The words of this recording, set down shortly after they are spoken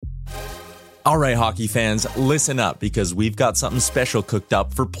All right, hockey fans, listen up because we've got something special cooked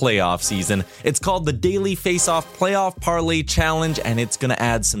up for playoff season. It's called the Daily Face-Off Playoff Parlay Challenge, and it's going to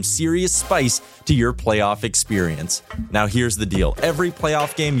add some serious spice to your playoff experience. Now, here's the deal. Every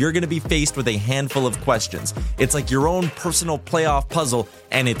playoff game, you're going to be faced with a handful of questions. It's like your own personal playoff puzzle,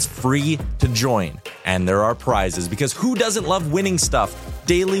 and it's free to join. And there are prizes, because who doesn't love winning stuff?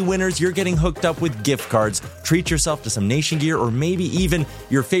 Daily winners, you're getting hooked up with gift cards. Treat yourself to some Nation gear or maybe even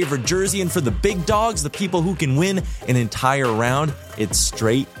your favorite jersey. And for the big dogs, the people who can win an entire round, it's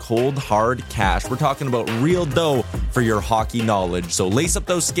straight, cold, hard cash. We're talking about real dough for your hockey knowledge. So lace up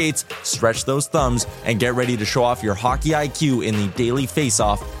those skates, stretch those thumbs, and get ready to show off your hockey IQ in the Daily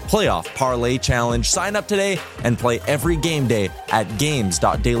Face-Off Playoff Parlay Challenge. Sign up today and play every game day at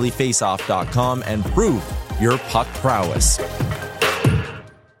games.dailyfaceoff.com and prove your puck prowess.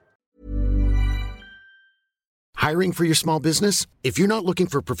 Hiring for your small business? If you're not looking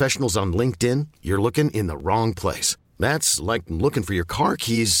for professionals on LinkedIn, you're looking in the wrong place. That's like looking for your car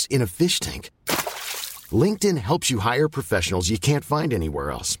keys in a fish tank. LinkedIn helps you hire professionals you can't find anywhere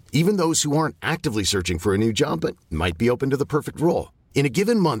else, even those who aren't actively searching for a new job but might be open to the perfect role. In a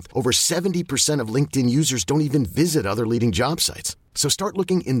given month, over 70% of LinkedIn users don't even visit other leading job sites. So start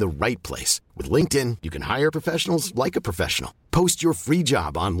looking in the right place. With LinkedIn, you can hire professionals like a professional. Post your free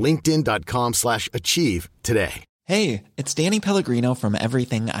job on linkedin.com/achieve today. Hey, it's Danny Pellegrino from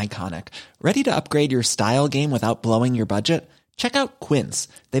Everything Iconic. Ready to upgrade your style game without blowing your budget? Check out Quince.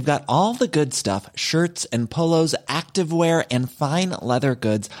 They've got all the good stuff, shirts and polos, activewear, and fine leather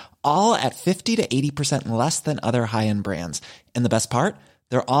goods, all at 50 to 80% less than other high-end brands. And the best part?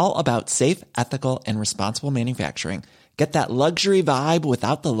 They're all about safe, ethical, and responsible manufacturing. Get that luxury vibe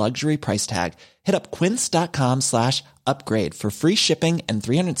without the luxury price tag. Hit up quince.com/upgrade for free shipping and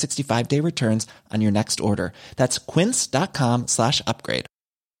 365-day returns on your next order. That's quince.com/upgrade.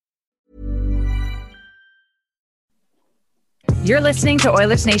 You're listening to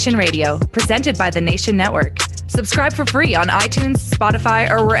Oilers Nation Radio, presented by the Nation Network. Subscribe for free on iTunes,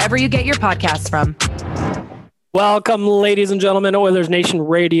 Spotify, or wherever you get your podcasts from. Welcome, ladies and gentlemen, Oilers Nation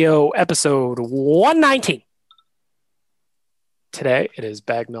Radio, episode 119. Today, it is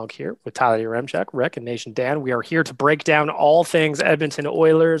Bag Milk here with Tyler Yaremchuk, Rick, and Nation Dan. We are here to break down all things Edmonton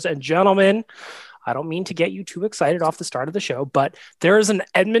Oilers. And gentlemen, I don't mean to get you too excited off the start of the show, but there is an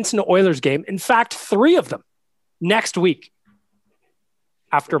Edmonton Oilers game. In fact, 3 of them next week.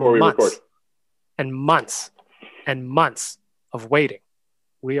 After months and months and months of waiting,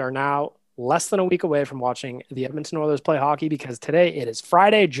 we are now less than a week away from watching the Edmonton Oilers play hockey, because today it is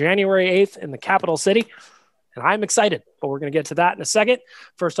Friday, January 8th in the capital city. And I'm excited, but we're going to get to that in a second.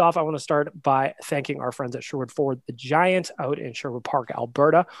 First off, I want to start by thanking our friends at Sherwood Ford, the Giant, out in Sherwood Park,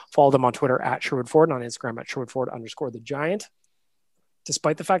 Alberta. Follow them on Twitter at Sherwood Ford and on Instagram at SherwoodFord_the Giant.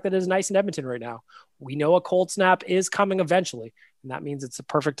 Despite the fact that it is nice in Edmonton right now, we know a cold snap is coming eventually. And that means it's the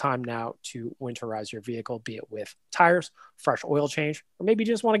perfect time now to winterize your vehicle, be it with tires, fresh oil change, or maybe you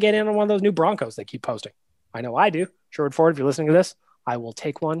just want to get in on one of those new Broncos they keep posting. I know I do. Sherwood Ford, if you're listening to this, I will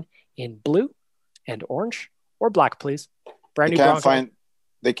take one in blue and orange or black, please. Brand new Bronco.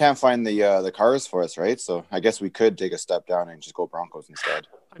 They can't find the cars for us, right? So I guess we could take a step down and just go Broncos instead.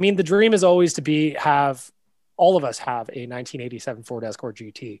 I mean, the dream is always to all of us have a 1987 Ford Escort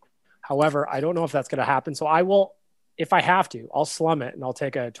GT. However, I don't know if that's going to happen. So I will, if I have to, I'll slum it and I'll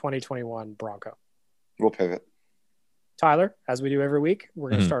take a 2021 Bronco. We'll pivot. Tyler, as we do every week,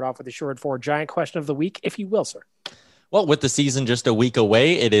 we're going to start off with the Sherwood Ford Giant question of the week, if you will, sir. Well, with the season just a week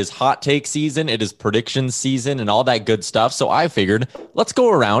away, it is hot take season, it is predictions season, and all that good stuff. So I figured, let's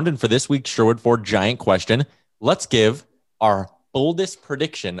go around, and for this week's Sherwood Ford Giant question, let's give our boldest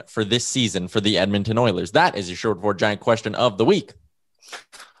prediction for this season for the Edmonton Oilers. That is your Sherwood Ford Giant question of the week.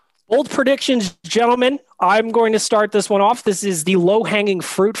 Bold predictions, gentlemen. I'm going to start this one off. This is the low-hanging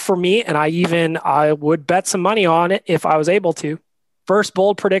fruit for me, and I would bet some money on it if I was able to. First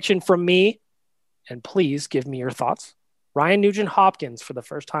bold prediction from me, and please give me your thoughts. Ryan Nugent-Hopkins, for the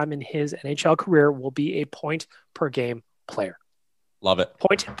first time in his NHL career, will be a point-per-game player. Love it.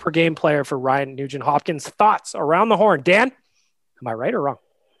 Point-per-game player for Ryan Nugent-Hopkins. Thoughts around the horn. Dan, am I right or wrong?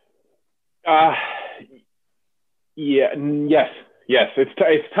 Yes.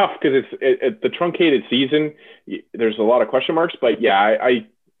 It's tough because it's the truncated season. There's a lot of question marks, but yeah, I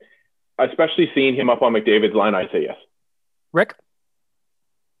especially seeing him up on McDavid's line, I say yes. Rick?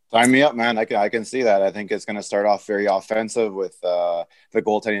 Sign me up, man. I can see that. I think it's going to start off very offensive with the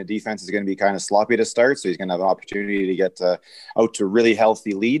goaltending defense is going to be kind of sloppy to start. So he's going to have an opportunity to get out to a really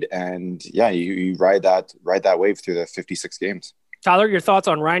healthy lead. And yeah, you ride that wave through the 56 games. Tyler, your thoughts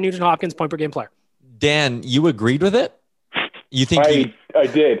on Ryan Nugent-Hopkins, point per game player? Dan, you agreed with it? You think I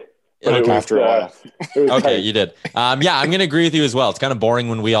did. But it was, After a while. it was Okay, tight. you did. Yeah, I'm going to agree with you as well. It's kind of boring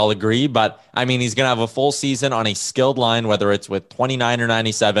when we all agree, but I mean, he's going to have a full season on a skilled line, whether it's with 29 or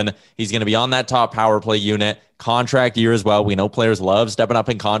 97. He's going to be on that top power play unit, contract year as well. We know players love stepping up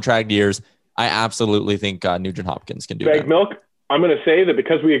in contract years. I absolutely think Nugent Hopkins can do Bag that. milk. I'm going to say that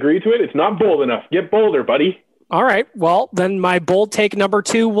because we agreed to it, it's not bold enough. Get bolder, buddy. All right. Well, then my bold take number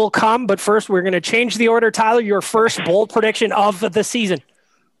 2 will come. But first, we're going to change the order. Tyler, your first bold prediction of the season.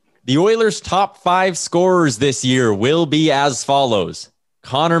 The Oilers' top 5 scorers this year will be as follows: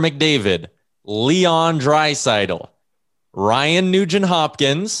 Connor McDavid, Leon Draisaitl, Ryan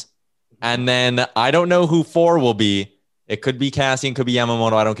Nugent-Hopkins, and then I don't know who 4 will be. It could be Cassian, could be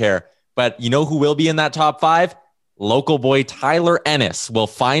Yamamoto. I don't care. But you know who will be in that top 5? Local boy Tyler Ennis will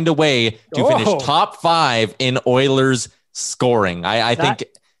find a way to finish top 5 in Oilers scoring. I think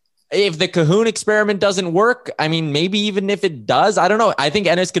if the Cahoon experiment doesn't work, I mean, maybe even if it does, I don't know. I think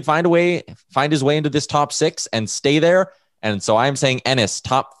Ennis could find his way into this top 6 and stay there. And so I'm saying Ennis,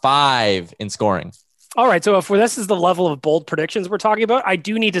 top 5 in scoring. All right. So if this is the level of bold predictions we're talking about, I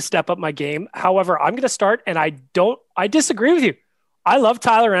do need to step up my game. However, I'm going to start, and I disagree with you. I love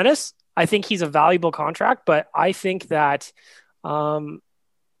Tyler Ennis. I think he's a valuable contract, but I think that I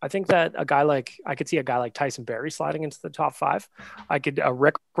could see a guy like Tyson Barrie sliding into the top 5.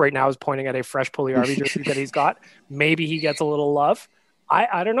 Rick right now is pointing at a fresh Puljujärvi jersey that he's got. Maybe he gets a little love.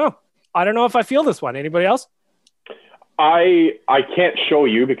 I don't know. I don't know if I feel this one. Anybody else? I can't show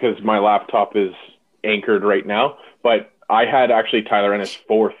you because my laptop is anchored right now, but I had actually Tyler Ennis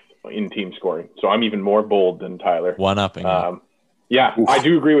 4th in team scoring. So I'm even more bold than Tyler. One-upping. Yeah, oof. I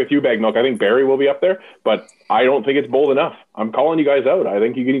do agree with you, Bag Milk. I think Barrie will be up there, but I don't think it's bold enough. I'm calling you guys out. I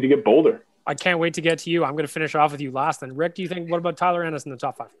think you need to get bolder. I can't wait to get to you. I'm going to finish off with you last. Then, Rick, what about Tyler Ennis in the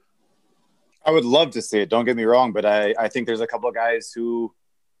top 5? I would love to see it. Don't get me wrong, but I think there's a couple of guys who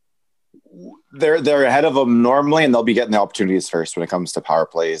they're ahead of them normally, and they'll be getting the opportunities first when it comes to power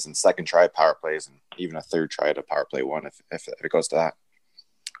plays and second try power plays, and even a third try to power play 1 if it goes to that.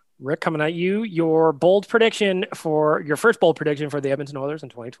 Rick, coming at you, your first bold prediction for the Edmonton Oilers in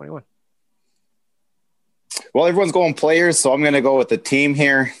 2021. Well, everyone's going players, so I'm going to go with the team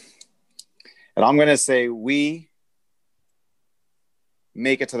here. And I'm going to say we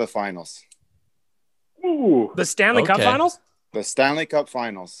make it to the finals. Ooh. The Stanley Cup Finals? The Stanley Cup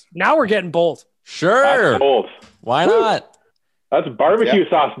Finals. Now we're getting bold. Sure. That's bold. Why not? That's barbecue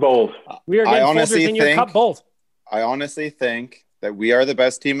sauce bold. We are getting Folgers in your cup bold. I honestly think that we are the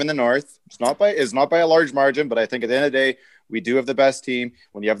best team in the North. It's not by a large margin, but I think at the end of the day, we do have the best team.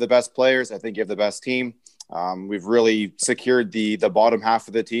 When you have the best players, I think you have the best team. We've really secured the bottom half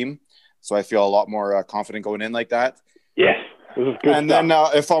of the team, so I feel a lot more confident going in like that. Yes, this is good. And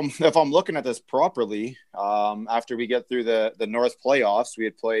stuff. Then if I'm looking at this properly, after we get through the North playoffs,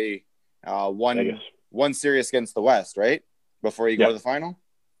 we'd play one series against the West, right? Before you go to the final.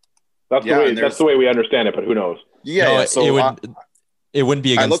 That's the way we understand it, but who knows? Yeah, no, so it wouldn't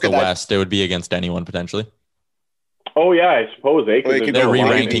be against the West. It would be against anyone potentially. Oh yeah, I suppose. They're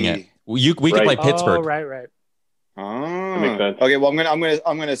re-ranking it. We could play Pittsburgh. Oh, right. Oh, that makes sense. Okay, well,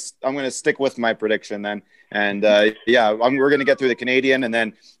 I'm gonna stick with my prediction then, and we're gonna get through the Canadian, and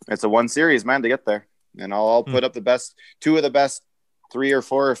then it's a 1 series, man, to get there, and I'll put up the best 2 of the best 3 or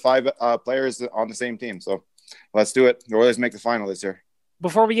 4 or 5 players on the same team. So let's do it. The Oilers make the final this year.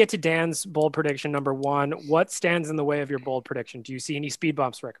 Before we get to Dan's bold prediction number 1, what stands in the way of your bold prediction? Do you see any speed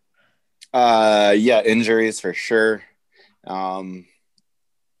bumps, Rick? Injuries for sure. A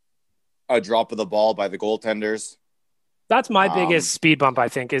drop of the ball by the goaltenders. That's my biggest speed bump. I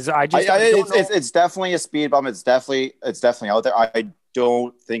think is it's definitely a speed bump. It's definitely out there. I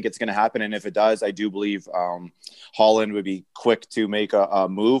don't think it's going to happen, and if it does, I do believe Holland would be quick to make a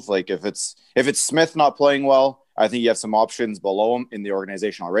move. Like if it's Smith not playing well, I think you have some options below him in the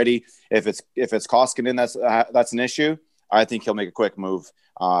organization already. If it's Koskinen, that's an issue. I think he'll make a quick move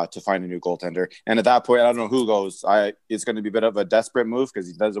to find a new goaltender. And at that point, I don't know who goes. It's going to be a bit of a desperate move because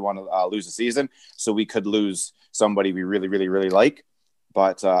he doesn't want to lose the season. So we could lose somebody we really, really, really like.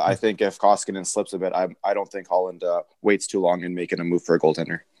 But I think if Koskinen slips a bit, I don't think Holland waits too long in making a move for a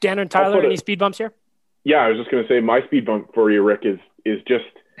goaltender. Dan and Tyler, any speed bumps here? Yeah, I was just going to say my speed bump for you, Rick, is just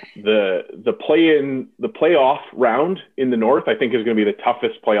the playoff round in the North. I think is going to be the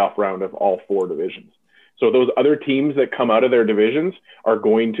toughest playoff round of all 4 divisions. So those other teams that come out of their divisions are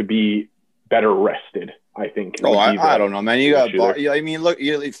going to be better rested, I think. Oh, I don't know, man. You got, look,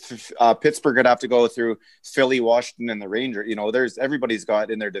 Pittsburgh would have to go through Philly, Washington, and the Rangers. You know, everybody's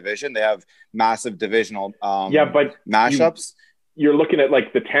got in their division. They have massive divisional matchups. you're looking at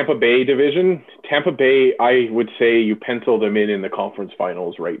like the Tampa Bay division. Tampa Bay, I would say you pencil them in the conference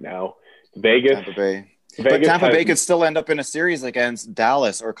finals right now. Vegas. Tampa Bay. Vegas but Tampa Bay could still end up in a series against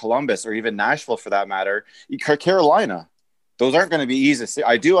Dallas or Columbus or even Nashville for that matter. Carolina. Those aren't going to be easy.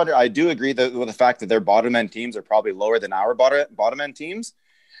 I do agree with the fact that their bottom end teams are probably lower than our bottom end teams.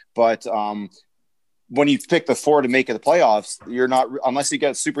 But when you pick the 4 to make it the playoffs, you're not, unless you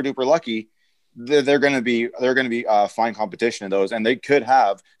get super duper lucky, they're going to be fine competition in those, and they could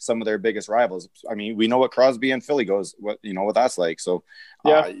have some of their biggest rivals. I mean, we know what Crosby and Philly what that's like. So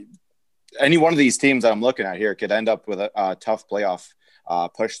any one of these teams that I'm looking at here could end up with a tough playoff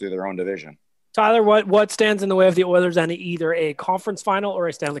push through their own division. Tyler, what stands in the way of the Oilers on either a conference final or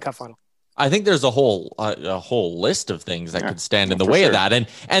a Stanley Cup final? I think there's a whole list of things that could stand in the way of that.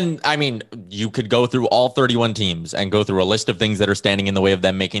 And I mean, you could go through all 31 teams and go through a list of things that are standing in the way of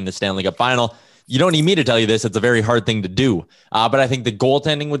them making the Stanley Cup final. You don't need me to tell you this. It's a very hard thing to do. But I think the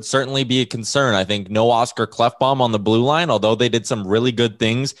goaltending would certainly be a concern. I think no Oscar Klefbom on the blue line, although they did some really good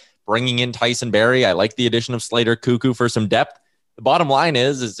things bringing in Tyson Barrie. I like the addition of Slater Cuckoo for some depth. The bottom line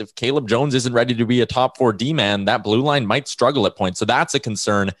is if Caleb Jones isn't ready to be a top 4 D-man, that blue line might struggle at points. So that's a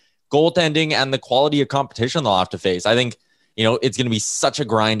concern. Goaltending and the quality of competition they'll have to face. I think, it's going to be such a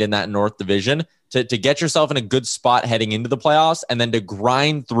grind in that North Division to get yourself in a good spot heading into the playoffs and then to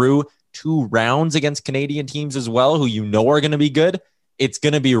grind through 2 rounds against Canadian teams as well, who are going to be good. It's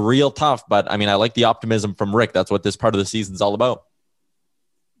going to be real tough. But I mean, I like the optimism from Rick. That's what this part of the season is all about.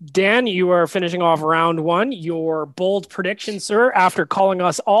 Dan, you are finishing off round 1. Your bold prediction, sir, after calling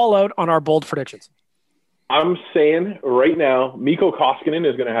us all out on our bold predictions. I'm saying right now, Mikko Koskinen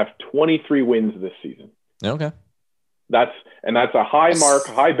is going to have 23 wins this season. Okay. That's a high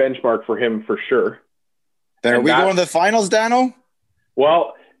benchmark for him for sure. Then are we going to the finals, Dano?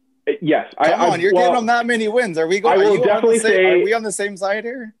 Well, yes. Come on, you're giving them that many wins. Are we going? Are we on the same side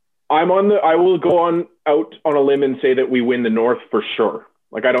here? I will go out on a limb and say that we win the North for sure.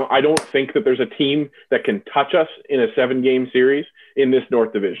 Like I don't think that there's a team that can touch us in a 7-game series in this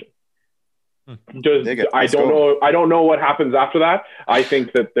North Division. I don't know what happens after that. I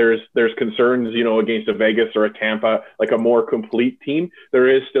think that there's concerns, against a Vegas or a Tampa, like a more complete team. There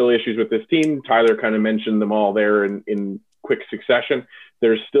is still issues with this team. Tyler kind of mentioned them all there in quick succession.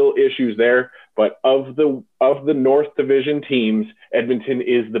 There's still issues there, but of the North Division teams, Edmonton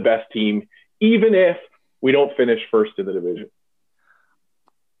is the best team, even if we don't finish first in the division.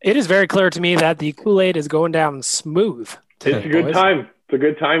 It is very clear to me that the Kool-Aid is going down smooth. It's a good time. It's a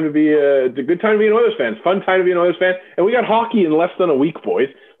good time to be an Oilers fan. It's a fun time to be an Oilers fan. And we got hockey in less than a week, boys.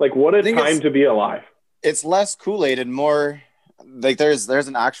 Like, what a time to be alive. It's less Kool-Aid and more like there's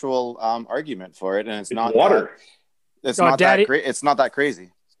an actual argument for it, and it's not water. It's not that crazy.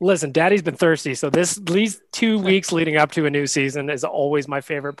 Listen, Daddy's been thirsty. So these 2 weeks leading up to a new season is always my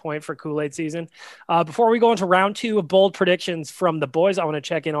favorite point for Kool-Aid season. Before we go into round 2 of bold predictions from the boys, I want to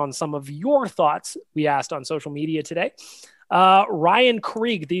check in on some of your thoughts we asked on social media today. Ryan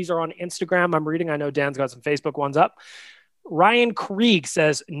Krieg, these are on Instagram. I'm reading. I know Dan's got some Facebook ones up. Ryan Krieg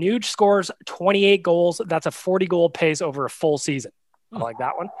says Nuge scores 28 goals. That's a 40-goal pace over a full season. I like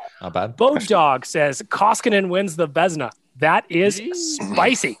that one. Not bad. Bodog says Koskinen wins the Vezina. That is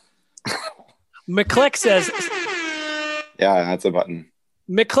spicy. McClick says... Yeah, that's a button.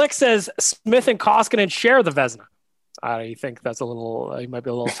 McClick says Smith and Koskinen share the Vezina. I think that's he might be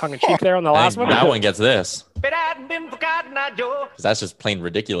a little tongue-in-cheek there on the last one. That one gets this. Because that's just plain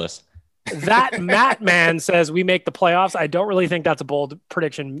ridiculous. That Matt Man says we make the playoffs. I don't really think that's a bold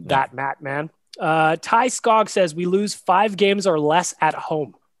prediction, that Matt Man. Ty Skog says we lose 5 games or less at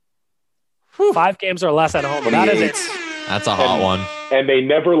home. 5 games or less at home. That is it. That's a hot one. And they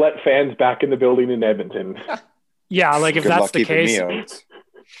never let fans back in the building in Edmonton. Yeah, like if that's the case.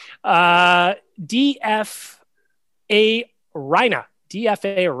 DFA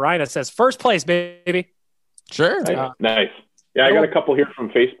Rhina says first place, baby. Sure. Nice. Yeah, I got a couple here from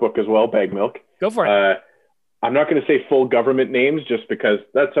Facebook as well, Bag Milk. Go for it. I'm not going to say full government names just because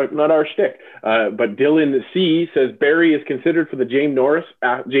that's not our shtick. But Dylan C says Barrie is considered for the James Norris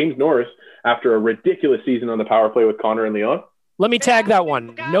after a ridiculous season on the power play with Connor and Leon. Let me tag that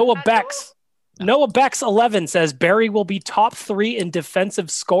one. Noah Bex 11 says Barrie will be top 3 in defensive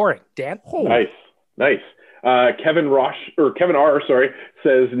scoring. Dan? Nice. Kevin R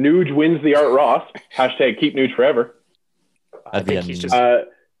says Nuge wins the Art Ross. # keep Nuge forever. I think he's just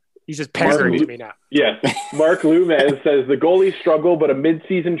pandering to me now. Yes. Mark Lumez says the goalies struggle, but a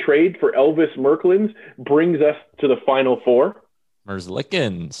mid-season trade for Elvis Merklins brings us to the Final Four.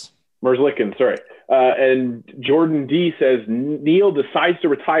 Merzlikins, sorry. And Jordan D says Neil decides to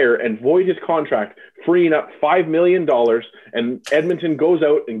retire and void his contract, freeing up $5 million. And Edmonton goes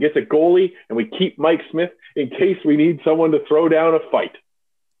out and gets a goalie, and we keep Mike Smith in case we need someone to throw down a fight.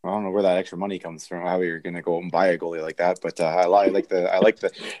 I don't know where that extra money comes from, how you're going to go and buy a goalie like that. But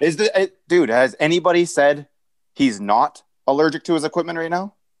dude, has anybody said he's not allergic to his equipment right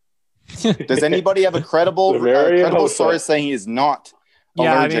now? Does anybody have a credible source saying he is not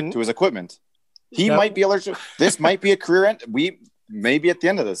allergic to his equipment? He might be allergic. This might be a career end. We may be at the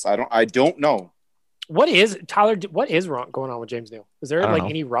end of this. I don't know. What is wrong going on with James Neal? Is there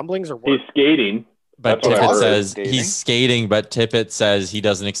any rumblings or what? He's skating. But Tippett says he's skating, but Tippett says he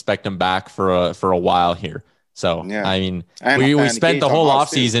doesn't expect him back for a while here. So, yeah. I mean, we spent the whole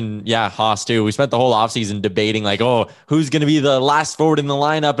offseason, Haas too. We spent the whole offseason debating like, who's going to be the last forward in the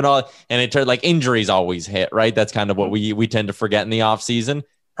lineup and all. And it turned like injuries always hit, right? That's kind of what we tend to forget in the offseason.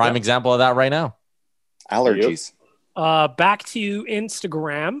 Prime example of that right now. Allergies. Back to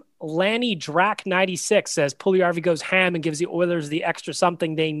Instagram. Lanny Drac 96 says Puljujarvi goes ham and gives the Oilers the extra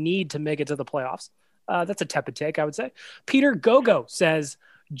something they need to make it to the playoffs. That's a tepid take, I would say. Peter Gogo says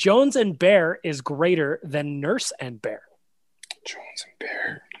Jones and Bear is greater than Nurse and Bear. Jones and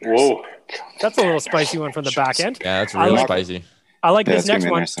Bear. Whoa. That's a little spicy one from the back end. Yeah, that's real spicy. I like this next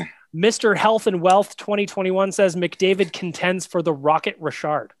one. Mr. Health and Wealth 2021 says McDavid contends for the Rocket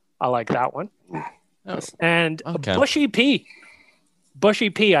Richard. I like that one. And Bushy P. Bushy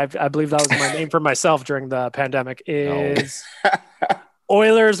P, I believe that was my name for myself during the pandemic, is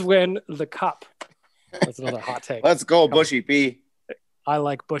Oilers win the cup. That's another hot take. Let's go, Bushy P. I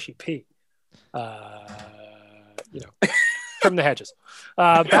like Bushy P. From the hedges.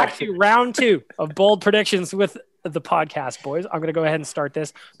 Back to round 2 of bold predictions with the podcast, boys. I'm going to go ahead and start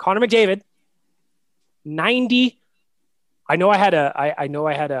this. Connor McDavid, 90. I know I had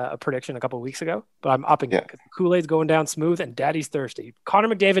a prediction a couple of weeks ago, but I'm upping it because Kool-Aid's going down smooth and Daddy's thirsty. Connor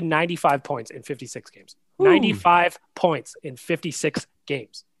McDavid, 95 points in 56 games. Ooh. 95 points in 56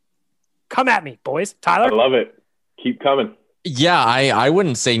 games. Come at me, boys. Tyler? I love it. Keep coming. Yeah, I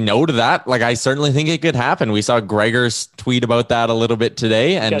wouldn't say no to that. Like, I certainly think it could happen. We saw Gregor's tweet about that a little bit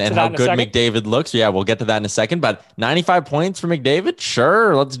today and how good McDavid looks. Yeah, we'll get to that in a second. But 95 points for McDavid?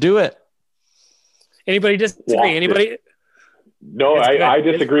 Sure, let's do it. Anybody disagree? Anybody? No, I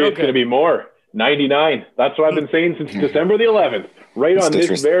disagree. It's going to be more. 99. That's what I've been saying since December the 11th, right on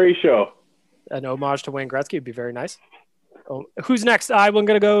this very show. An homage to Wayne Gretzky would be very nice. Who's next? I'm going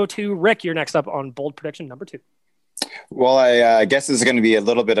to go to Rick. You're next up on bold prediction number 2. Well, I guess this is going to be a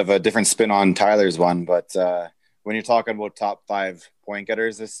little bit of a different spin on Tyler's one, but when you're talking about top 5 point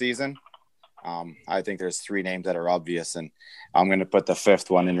getters this season, I think there's 3 names that are obvious, and I'm going to put the 5th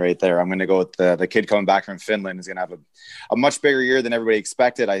one in right there. I'm going to go with the kid coming back from Finland is going to have a much bigger year than everybody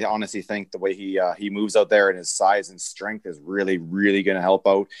expected. I honestly think the way he moves out there and his size and strength is really, really going to help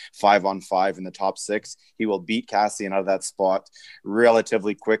out 5-on-5 in the top 6. He will beat Cassian out of that spot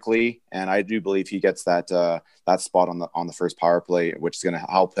relatively quickly, and I do believe he gets that spot on the first power play, which is going to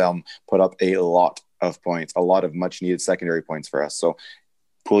help him put up a lot of points, a lot of much needed secondary points for us. So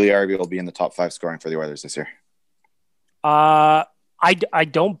Puljujarvi will be in the top 5 scoring for the Oilers this year. I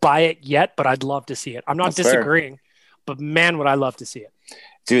don't buy it yet, but I'd love to see it. I'm not disagreeing, but man, would I love to see it.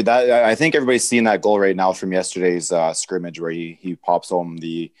 Dude, I think everybody's seeing that goal right now from yesterday's scrimmage where he pops home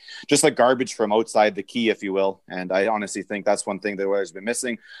just like garbage from outside the key, if you will. And I honestly think that's one thing the Oilers have been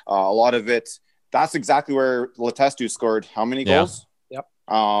missing. A lot of it, that's exactly where Letestu scored how many goals?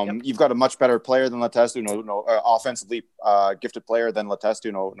 You've got a much better player than Letestu, offensively gifted player than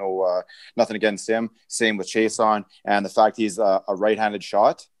Letestu. Nothing against him. Same with Chiasson, and the fact he's a right-handed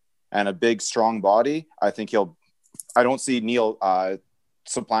shot and a big, strong body. I think I don't see Neil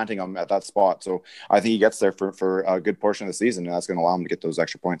supplanting him at that spot. So I think he gets there for a good portion of the season, and that's going to allow him to get those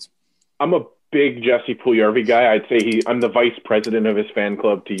extra points. I'm a big Jesse Puljujarvi guy. I'd say I'm the vice president of his fan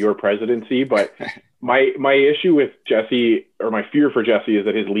club to your presidency, but. My issue with Jesse, or my fear for Jesse, is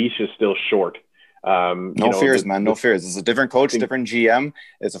that his leash is still short. No fears. It's a different coach, different GM.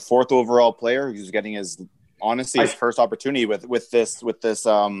 It's a 4th overall player who's getting his first opportunity with this not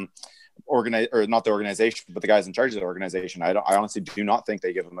the organization, but the guys in charge of the organization. I honestly do not think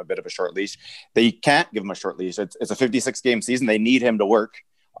they give him a bit of a short leash. They can't give him a short leash. It's a 56 game season. They need him to work.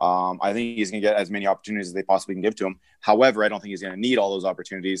 I think he's going to get as many opportunities as they possibly can give to him. However, I don't think he's going to need all those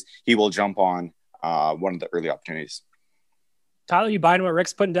opportunities. He will jump on one of the early opportunities. Tyler, you buying what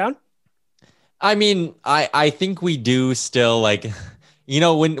Rick's putting down? I mean, I think we do still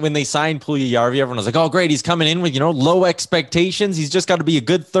when they signed Puljujarvi, everyone was like, oh, great. He's coming in with, low expectations. He's just got to be a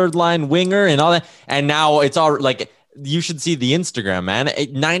good 3rd line winger and all that. And now it's all like you should see the Instagram, man.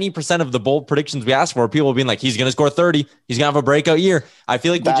 90% of the bold predictions we asked for, people being like, he's going to score 30. He's going to have a breakout year. I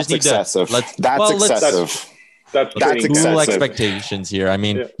feel like we just need excessive. to. That's excessive. That's cool expectations here. I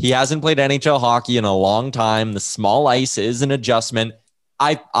mean, he hasn't played NHL hockey in a long time. The small ice is an adjustment.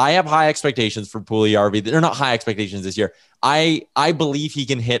 I have high expectations for Puljujarvi. They're not high expectations this year. I believe he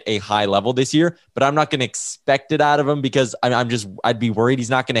can hit a high level this year, but I'm not going to expect it out of him because I'd be worried he's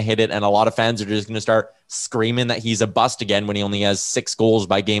not going to hit it. And a lot of fans are just going to start screaming that he's a bust again when he only has 6 goals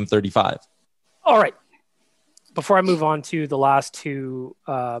by game 35. All right. Before I move on to the last two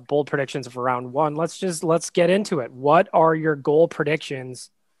bold predictions of round one, let's get into it. What are your goal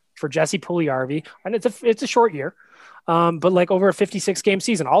predictions for Jesse Puljujarvi? And it's a short year. But like over a 56 game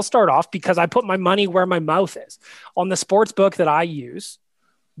season. I'll start off because I put my money where my mouth is. On the sports book that I use,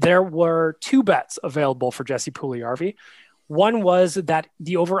 there were 2 bets available for Jesse Puljujarvi. One was that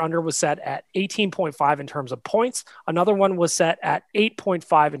the over-under was set at 18.5 in terms of points. Another one was set at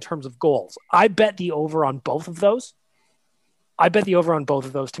 8.5 in terms of goals. I bet the over on both of those.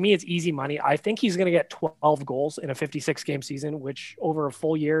 To me, it's easy money. I think he's going to get 12 goals in a 56-game season, which over a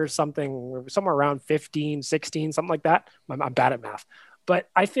full year, somewhere around 15, 16, something like that. I'm bad at math. But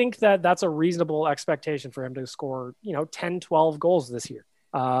I think that's a reasonable expectation for him to score, 10, 12 goals this year.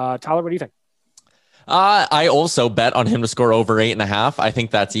 Tyler, what do you think? I also bet on him to score over 8.5. I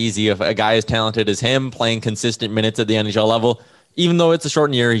think that's easy. If a guy as talented as him playing consistent minutes at the NHL level, even though it's a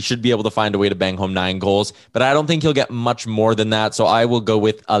shortened year, he should be able to find a way to bang home 9 goals. But I don't think he'll get much more than that. So I will go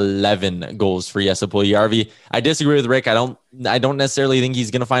with 11 goals for Jesse Puljujarvi. I disagree with Rick. I don't necessarily think he's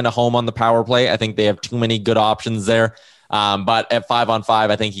going to find a home on the power play. I think they have too many good options there. But at 5-on-5,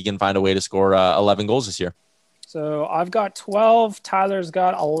 I think he can find a way to score 11 goals this year. So I've got 12. Tyler's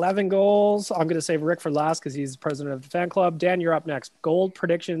got 11 goals. I'm going to save Rick for last because he's president of the fan club. Dan, you're up next. Gold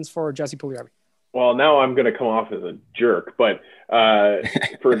predictions for Jesse Puljujarvi. Well, now I'm going to come off as a jerk, but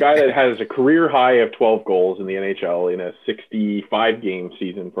for a guy that has a career high of 12 goals in the NHL in a 65-game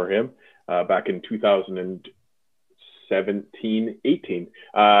season for him back in 2017-18,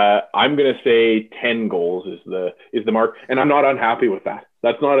 I'm going to say 10 goals is the mark, and I'm not unhappy with that.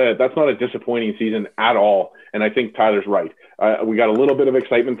 That's not a disappointing season at all, and I think Tyler's right. We got a little bit of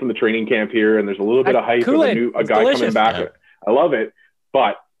excitement from the training camp here, and there's a little bit of hype of a guy delicious. Coming back. Yeah. I love it,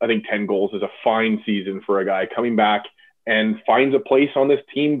 but I think 10 goals is a fine season for a guy coming back and finds a place on this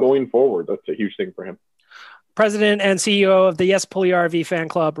team going forward. That's a huge thing for him. President and CEO of the Yes Puljujarvi fan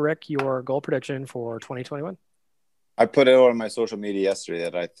club, Rick, your goal prediction for 2021. I put it on my social media yesterday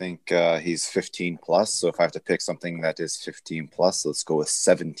that I think he's 15 plus. So if I have to pick something that is 15 plus, let's go with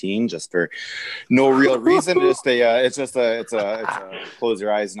 17, just for no real reason. It's a close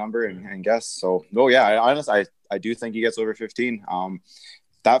your eyes number and guess. So I do think he gets over 15.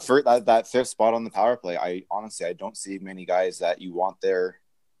 That 5th spot on the power play, I don't see many guys that you want there.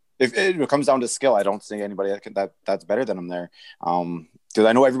 If it comes down to skill, I don't see anybody that's better than him there. Because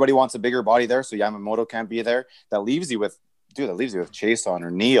I know everybody wants a bigger body there, so Yamamoto can't be there. That leaves you with Chiasson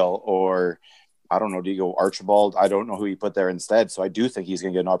or Neal or I don't know, do you go Archibald? I don't know who you put there instead. So I do think he's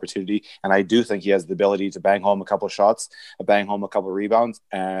going to get an opportunity, and I do think he has the ability to bang home a couple of shots, bang home a couple of rebounds,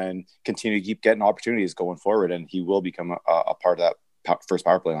 and continue to keep getting opportunities going forward. And he will become a part of that first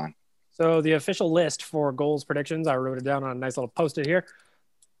power play line. So the official list for goals predictions, I wrote it down on a nice little post-it here.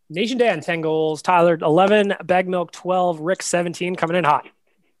 Nation Dan, 10 goals. Tyler, 11. Bag Milk, 12. Rick, 17. Coming in hot.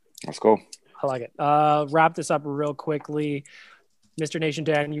 Let's go. I like it. Wrap this up real quickly. Mr. Nation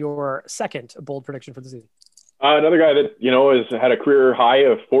Dan, your second bold prediction for the season. Another guy that, has had a career high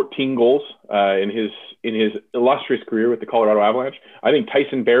of 14 goals in his illustrious career with the Colorado Avalanche. I think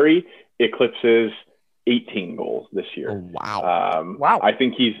Tyson Barrie eclipses 18 goals this year. Oh, wow. Wow. I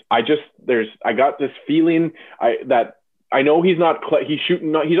think I got this feeling that I know he's not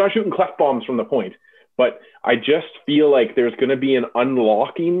shooting cleft bombs from the point, but I just feel like there's going to be an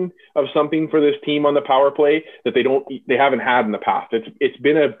unlocking of something for this team on the power play that they haven't had in the past. It's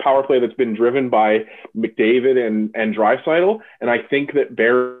been a power play that's been driven by McDavid and Draisaitl, and I think that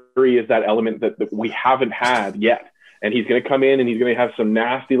Barrie is that element that we haven't had yet. And he's going to come in and he's going to have some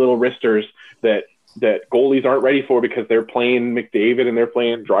nasty little wristers that goalies aren't ready for because they're playing McDavid and they're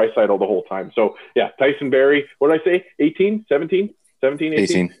playing Draisaitl the whole time. So, yeah, Tyson Barrie, what did I say? 18, 17, 17,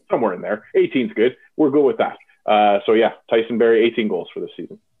 18? Somewhere in there. 18's good. We're good with that. So, yeah, Tyson Barrie, 18 goals for this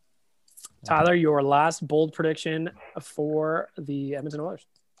season. Tyler, your last bold prediction for the Edmonton Oilers.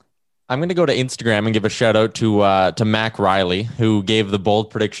 I'm going to go to Instagram and give a shout out to Mac Riley, who gave the bold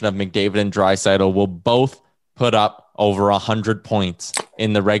prediction of McDavid and Draisaitl will both put up over 100 points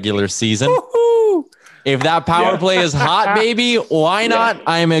in the regular season. Woo-hoo! If that power play is hot, baby, why not? Yeah.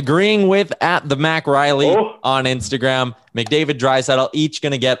 I'm agreeing with at the Mac Riley on Instagram. McDavid, Draisaitl, each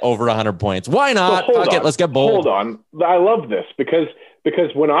going to get over 100 points. Why not? Fuck it, let's get bold. Hold on. I love this because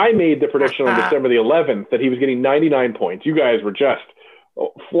when I made the prediction on December the 11th that he was getting 99 points, you guys were just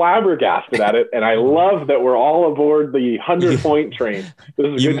flabbergasted at it, and I love that we're all aboard the 100-point train. This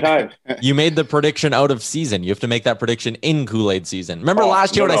is a good time. You made the prediction out of season. You have to make that prediction in Kool-Aid season. Remember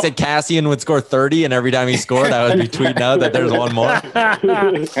last year when I said Cassian would score 30, and every time he scored, I would be tweeting out that there's one more.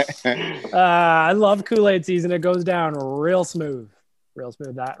 I love Kool-Aid season. It goes down real smooth. Real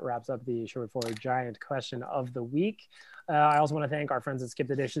smooth. That wraps up the Sherwood Forward Giant question of the week. I also want to thank our friends at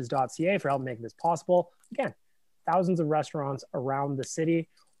skipthedishes.ca for helping make this possible. Again, thousands of restaurants around the city.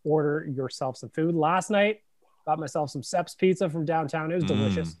 Order yourself some food. Last night, got myself some Seps pizza from downtown. It was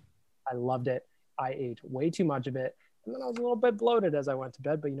delicious. I loved it. I ate way too much of it. And then I was a little bit bloated as I went to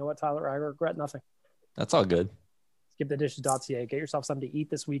bed. But you know what, Tyler? I regret nothing. That's all good. Skipthedishes.ca. Get yourself something to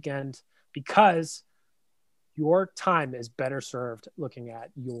eat this weekend because your time is better served looking at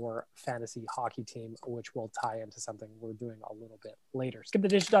your fantasy hockey team, which will tie into something we're doing a little bit later.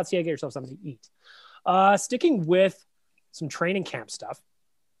 Skipthedishes.ca. Get yourself something to eat. Sticking with some training camp stuff,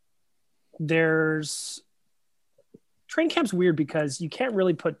 training camp's weird because you can't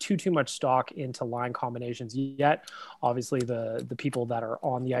really put too much stock into line combinations yet. Obviously, the people that are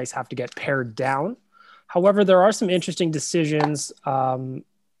on the ice have to get paired down. However, there are some interesting decisions.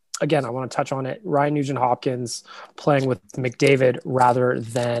 Again, I want to touch on it. Ryan Nugent-Hopkins playing with McDavid rather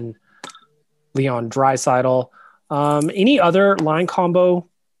than Leon Draisaitl. Any other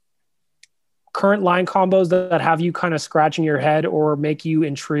current line combos that have you kind of scratching your head or make you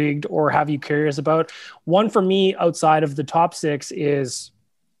intrigued or have you curious about? One for me outside of the top six is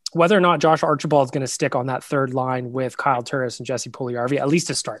whether or not Josh Archibald is going to stick on that third line with Kyle Turris and Jesse Puljujarvi, at least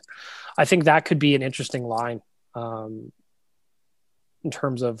to start. I think that could be an interesting line in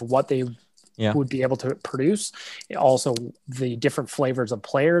terms of what they would be able to produce. Also, the different flavors of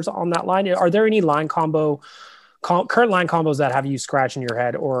players on that line. Are there any current line combos that have you scratching your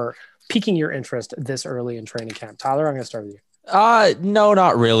head or piquing your interest this early in training camp? Tyler, I'm going to start with you. No,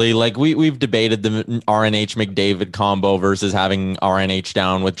 not really. Like we've debated the RNH McDavid combo versus having RNH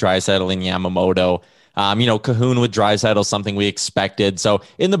down with Draisaitl and Yamamoto. Cahoon with Draisaitl, something we expected. So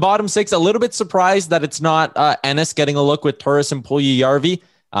in the bottom six, a little bit surprised that it's not Ennis getting a look with Turris and Puljujarvi.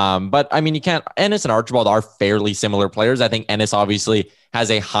 But I mean, Ennis and Archibald are fairly similar players. I think Ennis obviously has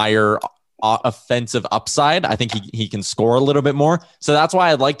a higher offensive upside. I think he can score a little bit more. So that's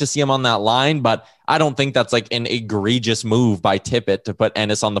why I'd like to see him on that line, but I don't think that's like an egregious move by Tippett to put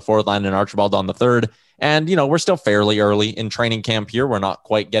Ennis on the fourth line and Archibald on the third. And, we're still fairly early in training camp here. We're not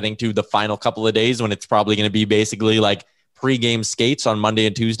quite getting to the final couple of days when it's probably going to be basically like pre-game skates on Monday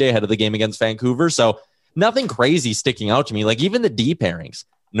and Tuesday ahead of the game against Vancouver. So nothing crazy sticking out to me. Like even the D pairings,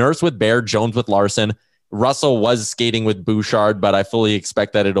 Nurse with Baird, Jones with Larson. Russell was skating with Bouchard, but I fully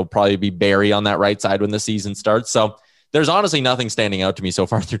expect that it'll probably be Barry on that right side when the season starts. So there's honestly nothing standing out to me so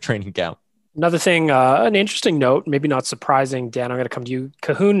far through training camp. Another thing, an interesting note, maybe not surprising, Dan, I'm going to come to you.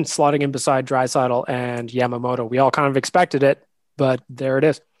 Cahoon slotting in beside Draisaitl and Yamamoto. We all kind of expected it, but there it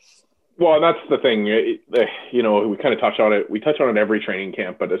is. Well, that's the thing. We kind of touch on it. We touch on it every training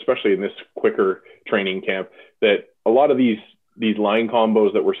camp, but especially in this quicker training camp, that a lot of these line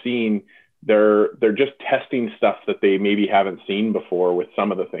combos that we're seeing, they're just testing stuff that they maybe haven't seen before with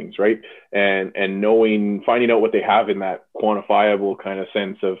some of the things, right? And finding out what they have in that quantifiable kind of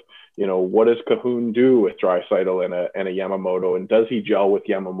sense of, what does Cahoon do with Draisaitl and a Yamamoto, and does he gel with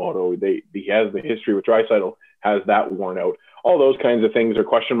Yamamoto? He has the history with Draisaitl. Has that worn out? All those kinds of things are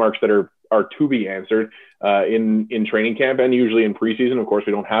question marks that are to be answered in training camp and usually in preseason. Of course,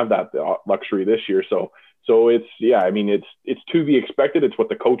 we don't have that luxury this year, so it's to be expected. It's what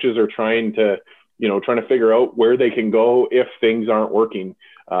the coaches are trying to figure out where they can go if things aren't working.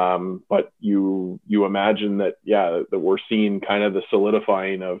 But you imagine that we're seeing kind of the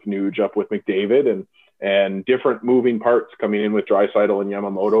solidifying of Nuge up with McDavid and different moving parts coming in with Draisaitl and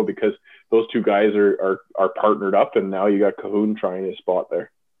Yamamoto because those two guys are partnered up, and now you got Cahoon trying his spot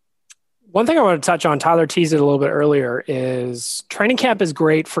there. One thing I want to touch on, Tyler teased it a little bit earlier, is training camp is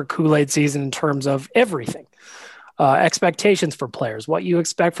great for Kool-Aid season in terms of everything. Expectations for players, what you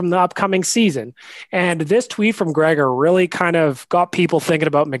expect from the upcoming season. And this tweet from Gregor really kind of got people thinking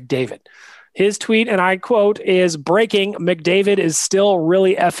about McDavid. His tweet, and I quote, is breaking: McDavid is still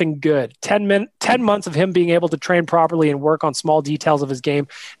really effing good. 10 months of him being able to train properly and work on small details of his game.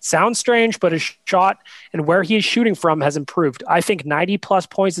 Sounds strange, but his shot and where he is shooting from has improved. I think 90 plus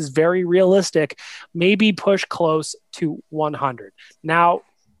points is very realistic. Maybe push close to 100. Now,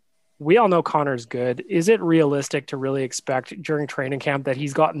 we all know Connor's good. Is it realistic to really expect during training camp that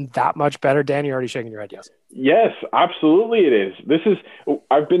he's gotten that much better? Dan, you're already shaking your head, yes. Yes, absolutely it is.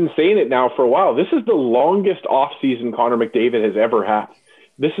 I've been saying it now for a while. This is the longest offseason Connor McDavid has ever had.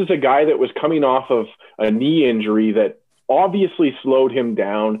 This is a guy that was coming off of a knee injury that obviously slowed him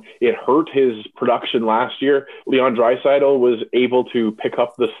down. It hurt his production last year. Leon Draisaitl was able to pick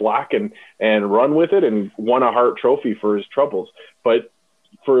up the slack and run with it and won a Hart Trophy for his troubles. But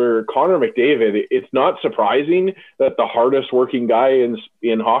for Connor McDavid, it's not surprising that the hardest working guy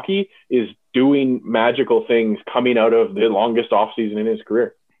in hockey is doing magical things coming out of the longest offseason in his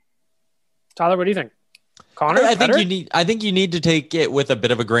career. Tyler, what do you think? Connor, I think you need to take it with a bit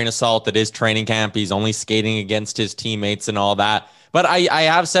of a grain of salt. That is training camp. He's only skating against his teammates and all that. But I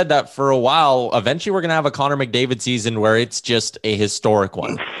have said that for a while. Eventually, we're going to have a Connor McDavid season where it's just a historic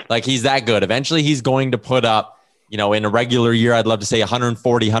one. Like, he's that good. Eventually, he's going to put up, in a regular year, I'd love to say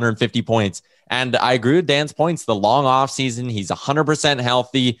 140, 150 points. And I agree with Dan's points. The long off season, he's 100%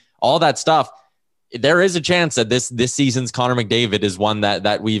 healthy, all that stuff. There is a chance that this season's Connor McDavid is one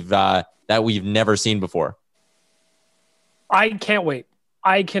that we've never seen before. I can't wait.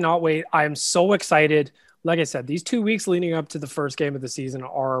 I cannot wait. I am so excited. Like I said, these 2 weeks leading up to the first game of the season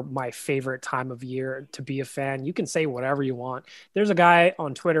are my favorite time of year to be a fan. You can say whatever you want. There's a guy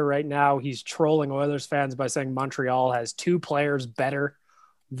on Twitter right now. He's trolling Oilers fans by saying Montreal has 2 players better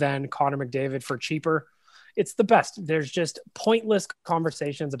than Connor McDavid for cheaper. It's the best. There's just pointless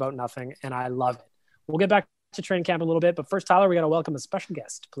conversations about nothing, and I love it. We'll get back to training camp a little bit, but first, Tyler, we got to welcome a special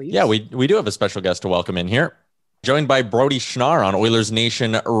guest, please. Yeah, we do have a special guest to welcome in here. Joined by Brody Schnarr on Oilers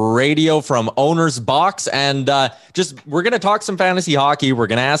Nation Radio from Owner's Box. And we're going to talk some fantasy hockey. We're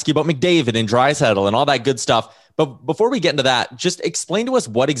going to ask you about McDavid and Draisaitl and all that good stuff. But before we get into that, just explain to us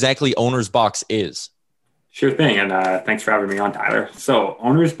what exactly Owner's Box is. Sure thing. And thanks for having me on, Tyler. So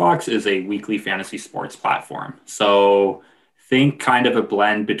Owner's Box is a weekly fantasy sports platform. So think kind of a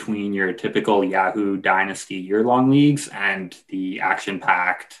blend between your typical Yahoo Dynasty year-long leagues and the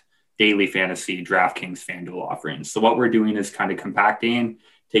action-packed daily fantasy DraftKings FanDuel offerings. So what we're doing is kind of compacting,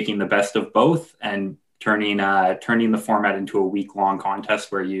 taking the best of both and turning the format into a week-long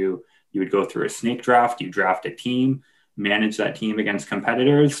contest where you would go through a snake draft, you draft a team, manage that team against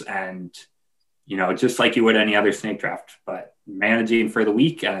competitors, and just like you would any other snake draft, but managing for the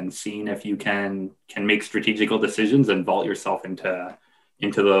week and seeing if you can make strategical decisions and vault yourself into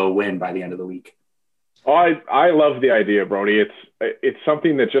the win by the end of the week. Oh, I love the idea, Brody. It's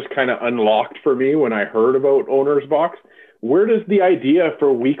something that just kind of unlocked for me when I heard about Owner's Box. Where does the idea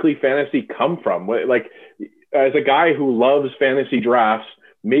for weekly fantasy come from? Like, as a guy who loves fantasy drafts,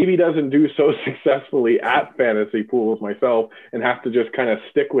 maybe doesn't do so successfully at fantasy pools myself and have to just kind of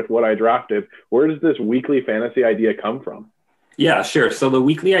stick with what I drafted, where does this weekly fantasy idea come from? Yeah, sure. So the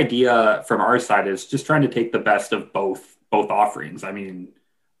weekly idea from our side is just trying to take the best of both offerings. I mean,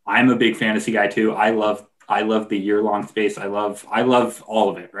 I'm a big fantasy guy too. I love the year-long space. I love all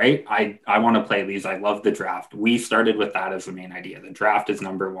of it, right? I want to play these. I love the draft. We started with that as the main idea. The draft is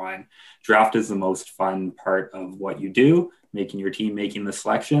number one. Draft is the most fun part of what you do, making your team, making the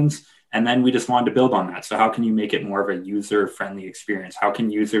selections. And then we just wanted to build on that. So how can you make it more of a user-friendly experience? How can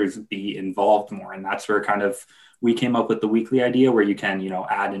users be involved more? And that's where kind of we came up with the weekly idea where you can,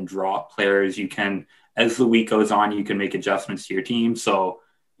 add and drop players. You can, as the week goes on, you can make adjustments to your team. So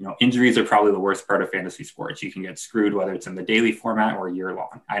injuries are probably the worst part of fantasy sports. You can get screwed whether it's in the daily format or year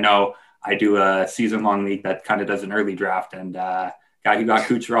long. I know I do a season long league that kind of does an early draft, and guy who got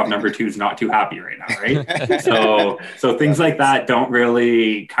Kucherov number 2 is not too happy right now, right? so things like that don't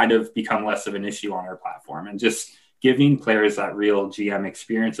really kind of become less of an issue on our platform, and just giving players that real GM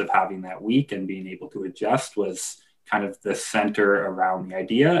experience of having that week and being able to adjust was kind of the center around the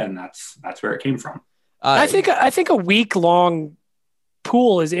idea, and that's where it came from. I think a week long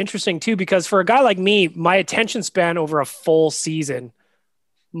pool is interesting too, because for a guy like me, my attention span over a full season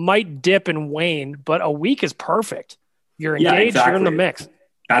might dip and wane, but a week is perfect. You're engaged, exactly. You're in the mix.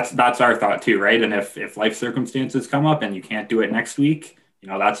 That's our thought too, right? And if life circumstances come up and you can't do it next week,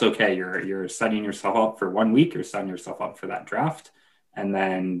 that's okay. You're setting yourself up for 1 week. You're setting yourself up for that draft, and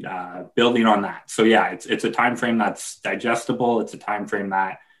then building on that. So yeah, it's a time frame that's digestible. It's a time frame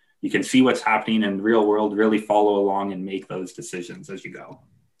that you can see what's happening in the real world, really follow along and make those decisions as you go.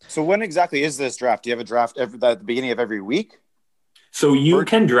 So when exactly is this draft? Do you have a draft at the beginning of every week? So you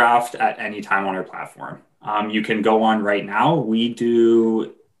can draft at any time on our platform. You can go on right now. We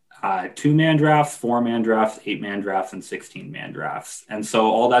do 2-man drafts, 4-man drafts, 8-man drafts, and 16-man drafts. And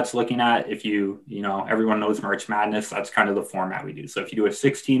so all that's looking at, if everyone knows March Madness, that's kind of the format we do. So if you do a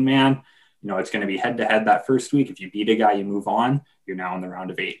 16-man, it's going to be head-to-head that first week. If you beat a guy, you move on. You're now in the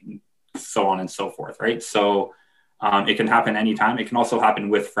round of 8. so on and so forth, right? So it can happen anytime. It can also happen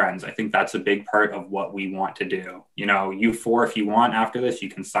with friends. I think that's a big part of what we want to do. You four, if you want, after this, you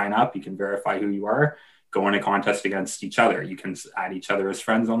can sign up, you can verify who you are, go in a contest against each other. You can add each other as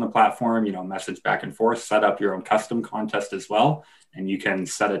friends on the platform, message back and forth, set up your own custom contest as well. And you can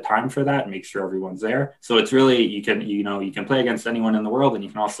set a time for that and make sure everyone's there. So it's really, you can play against anyone in the world, and you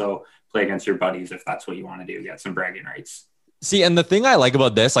can also play against your buddies if that's what you want to do, get some bragging rights. See, and the thing I like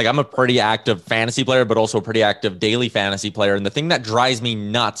about this, like I'm a pretty active fantasy player, but also a pretty active daily fantasy player. And the thing that drives me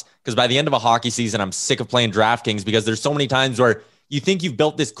nuts, because by the end of a hockey season, I'm sick of playing DraftKings because there's so many times where you think you've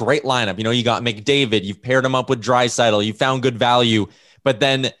built this great lineup. You got McDavid, you've paired him up with Draisaitl, you found good value, but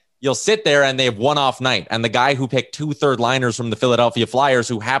then you'll sit there and they have one off night. And the guy who picked 2 third liners from the Philadelphia Flyers,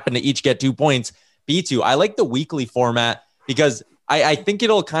 who happen to each get 2 points, beats you. I like the weekly format because I think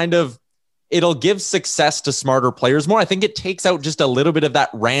it'll give success to smarter players more. I think it takes out just a little bit of that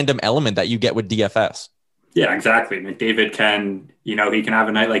random element that you get with DFS. Yeah, exactly. McDavid can, he can have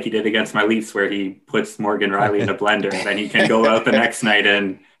a night like he did against my Leafs where he puts Morgan Rielly in a blender. Then he can go out the next night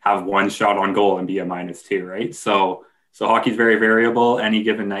and have 1 shot on goal and be a -2, right? So hockey's very variable. Any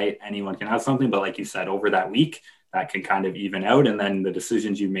given night, anyone can have something. But like you said, over that week, that can kind of even out. And then the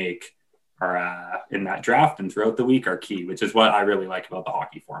decisions you make are in that draft and throughout the week are key, which is what I really like about the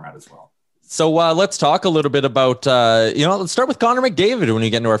hockey format as well. So let's talk a little bit about, let's start with Connor McDavid when we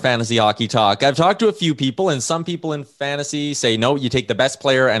get into our fantasy hockey talk. I've talked to a few people, and some people in fantasy say, no, you take the best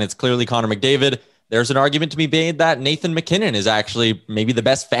player, and it's clearly Connor McDavid. There's an argument to be made that Nathan MacKinnon is actually maybe the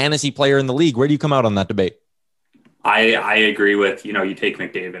best fantasy player in the league. Where do you come out on that debate? I agree with, you take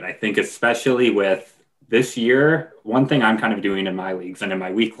McDavid. I think especially with this year, one thing I'm kind of doing in my leagues and in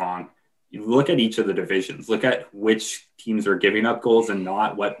my week long, you look at each of the divisions, look at which teams are giving up goals and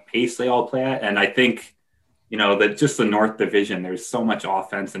not, what pace they all play at. And I think, that just the North Division, there's so much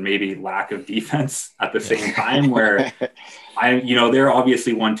offense and maybe lack of defense at the same time where they're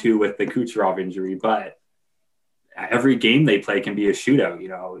obviously 1-2 with the Kucherov injury, but every game they play can be a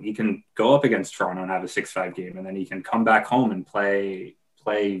shootout. He can go up against Toronto and have a 6-5 game, and then he can come back home and play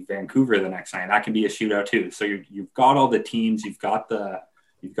Vancouver the next night. That can be a shootout too. So you've got all the teams, you've got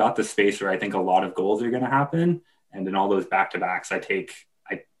the space where I think a lot of goals are going to happen. And in all those back-to-backs,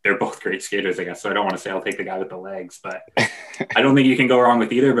 they're both great skaters, I guess. So I don't want to say I'll take the guy with the legs, but I don't think you can go wrong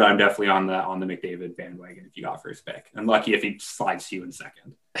with either, but I'm definitely on the McDavid bandwagon if you got first pick. And lucky if he slides to you in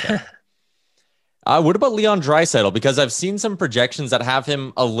second. What about Leon Draisaitl? Because I've seen some projections that have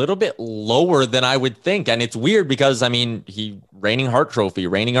him a little bit lower than I would think. And it's weird because, he reigning Hart Trophy,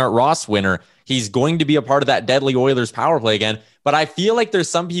 reigning Art Ross winner. He's going to be a part of that deadly Oilers power play again. But I feel like there's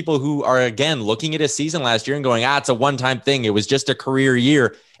some people who are, again, looking at his season last year and going, it's a one-time thing. It was just a career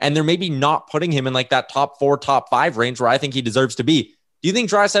year. And they're maybe not putting him in like that top 4, top 5 range where I think he deserves to be. Do you think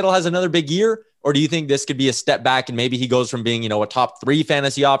Draisaitl has another big year? Or do you think this could be a step back and maybe he goes from being, a top 3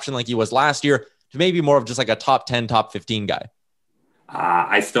 fantasy option like he was last year to maybe more of just like a top 10, top 15 guy?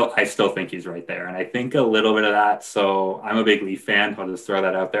 I still think he's right there. And I think a little bit of that. So I'm a big Leaf fan. I'll just throw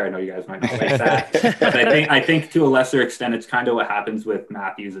that out there. I know you guys might not like that. But I think to a lesser extent, it's kind of what happens with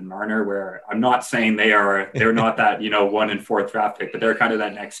Matthews and Marner, where I'm not saying they're not that, 1 and 4th draft pick, but they're kind of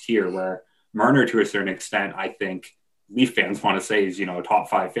that next tier where Marner, to a certain extent, I think Leaf fans want to say is, top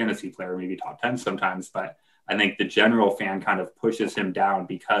 5 fantasy player, maybe top 10 sometimes. But I think the general fan kind of pushes him down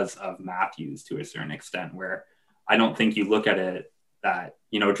because of Matthews to a certain extent, where I don't think you look at it that,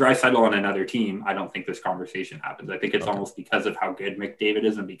 Draisaitl on another team, I don't think this conversation happens. I think it's almost because of how good McDavid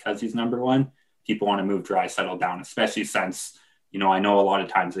is and because he's number 1, people want to move Draisaitl down, especially since, I know a lot of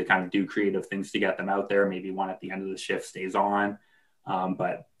times they kind of do creative things to get them out there. Maybe one at the end of the shift stays on.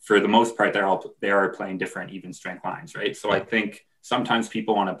 But for the most part, they are playing different even strength lines, right? So I think sometimes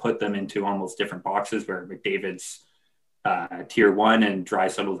people want to put them into almost different boxes where McDavid's tier 1 and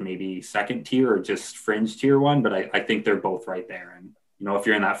Draisaitl's maybe second tier or just fringe tier 1, but I think they're both right there. And, if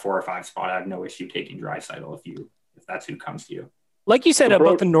you're in that 4 or 5 spot, I have no issue taking Draisaitl if that's who comes to you. Like you said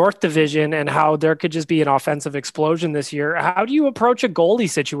about the North Division and how there could just be an offensive explosion this year. How do you approach a goalie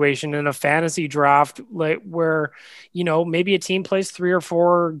situation in a fantasy draft, like where, maybe a team plays 3 or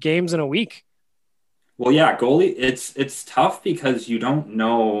 4 games in a week? Well, yeah, goalie, it's tough because you don't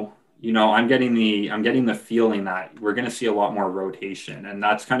know. I'm getting the feeling that we're going to see a lot more rotation, and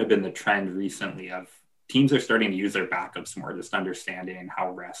that's kind of been the trend recently of teams are starting to use their backups more, just understanding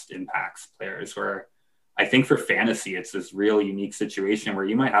how rest impacts players. Where I think for fantasy, it's this real unique situation where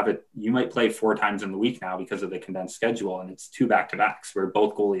you might play 4 times in the week now because of the condensed schedule, and it's 2 back-to-backs where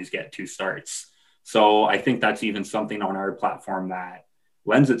both goalies get 2 starts. So I think that's even something on our platform that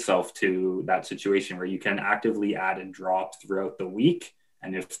lends itself to that situation where you can actively add and drop throughout the week.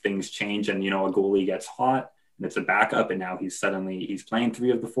 And if things change and, a goalie gets hot and it's a backup and now he's playing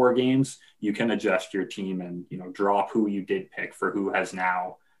 3 of the 4 games, you can adjust your team and, drop who you did pick for who has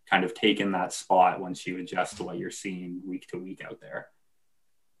now kind of taken that spot once you adjust to what you're seeing week to week out there.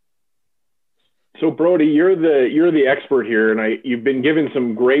 So Brody, you're the expert here, and you've been given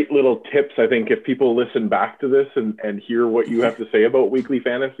some great little tips. I think if people listen back to this and hear what you have to say about weekly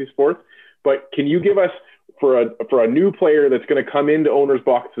fantasy sports, but can you give us for a new player that's going to come into Owner's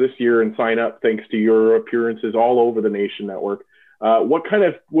Box this year and sign up thanks to your appearances all over the Nation Network? What's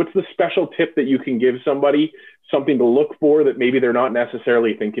the special tip that you can give somebody, something to look for that maybe they're not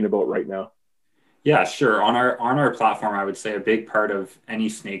necessarily thinking about right now? Yeah, sure. On our platform, I would say a big part of any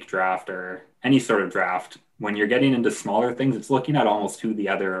snake draft or any sort of draft, when you're getting into smaller things, it's looking at almost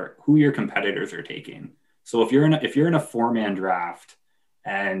who your competitors are taking. So if you're in a 4-man draft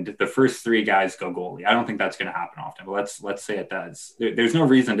and the first 3 guys go goalie, I don't think that's going to happen often, but let's say it does. There's no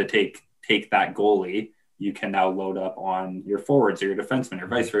reason to take that goalie. You can now load up on your forwards or your defensemen or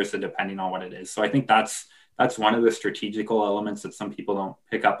vice versa, depending on what it is. So I think that's one of the strategical elements that some people don't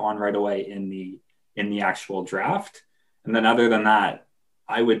pick up on right away in the actual draft. And then other than that,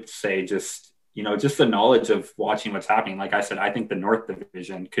 I would say just the knowledge of watching what's happening. Like I said, I think the North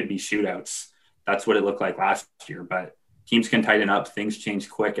Division could be shootouts. That's what it looked like last year, but teams can tighten up. Things change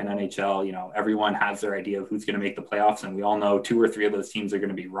quick in NHL. Everyone has their idea of who's going to make the playoffs. And we all know 2 or 3 of those teams are going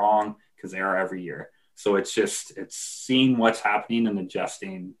to be wrong because they are every year. So it's seeing what's happening and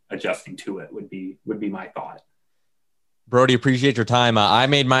adjusting to it would be my thought. Brody, appreciate your time. I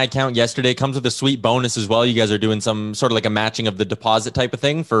made my account yesterday. It comes with a sweet bonus as well. You guys are doing some sort of like a matching of the deposit type of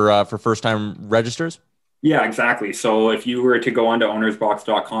thing for first-time registers? Yeah, exactly. So if you were to go onto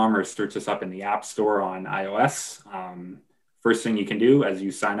ownersbox.com or search us up in the App Store on iOS, first thing you can do as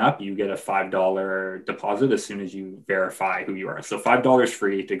you sign up, you get a $5 deposit as soon as you verify who you are. So $5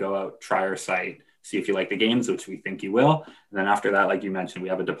 free to go out, try our site, see if you like the games, which we think you will. And then after that, like you mentioned, we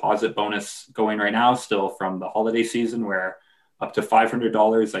have a deposit bonus going right now still from the holiday season where up to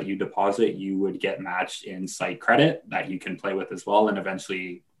 $500 that you deposit, you would get matched in site credit that you can play with as well and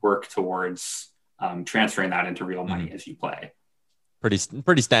eventually work towards transferring that into real money as you play.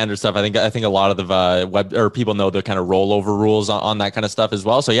 Pretty standard stuff. I think a lot of the web or people know the kind of rollover rules on that kind of stuff as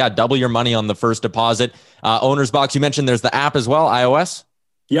well. So yeah, double your money on the first deposit. Owner's Box, you mentioned there's the app as well, iOS?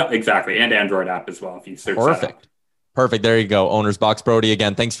 Yeah, exactly. And Android app as well. If you search Perfect. There you go. Owner's Box. Brody,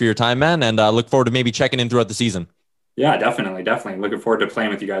 again, thanks for your time, man. And look forward to maybe checking in throughout the season. Yeah, definitely. Looking forward to playing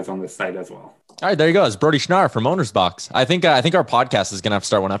with you guys on this site as well. All right, there you go. It's Brody Schnarr from Owner's Box. I think our podcast is going to have to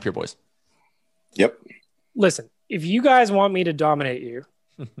start one up here, boys. Yep. Listen, if you guys want me to dominate you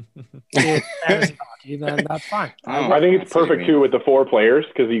in fantasy hockey, then that's fine. I think it's perfect too with the 4 players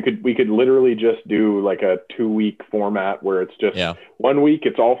because we could literally just do like a 2-week format where it's just 1 week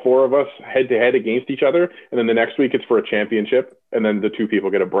it's all 4 of us head to head against each other, and then the next week it's for a championship, and then the 2 people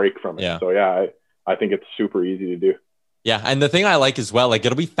get a break from it. So I think it's super easy to do. Yeah, and the thing I like as well, like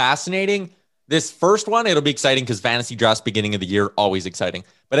it'll be fascinating. This first one, it'll be exciting because fantasy drafts beginning of the year, always exciting.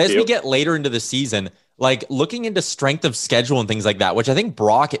 But as we get later into the season, like looking into strength of schedule and things like that, which I think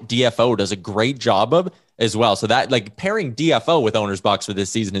Brock at DFO does a great job of as well. So that like pairing DFO with Owner's Box for this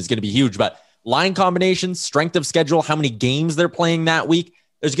season is going to be huge. But line combinations, strength of schedule, how many games they're playing that week.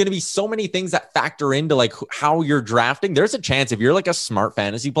 There's going to be so many things that factor into like how you're drafting. There's a chance if you're like a smart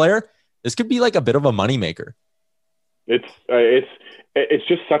fantasy player, this could be like a bit of a moneymaker. It's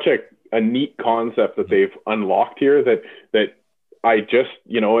just such a neat concept that they've unlocked here that I just,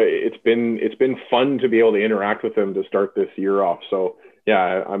 it's been fun to be able to interact with them to start this year off. So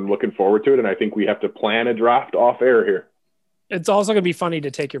yeah, I'm looking forward to it. And I think we have to plan a draft off air here. It's also going to be funny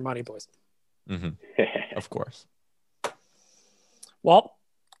to take your money, boys. Mm-hmm. Of course. Well,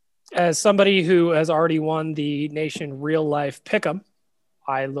 as somebody who has already won the Nation Real Life Pick'em,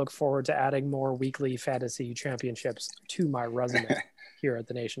 I look forward to adding more weekly fantasy championships to my resume here at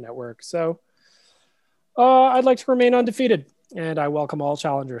the Nation Network. So I'd like to remain undefeated, and I welcome all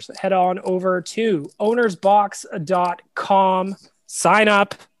challengers. Head on over to ownersbox.com, sign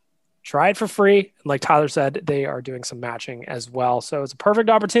up, try it for free. And like Tyler said, they are doing some matching as well. So it's a perfect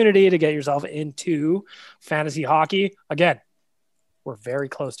opportunity to get yourself into fantasy hockey. Again, we're very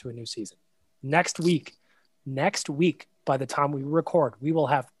close to a new season. Next week, by the time we record, we will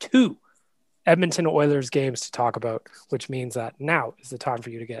have 2 Edmonton Oilers games to talk about, which means that now is the time for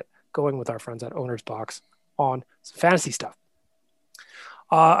you to get going with our friends at Owner's Box on some fantasy stuff.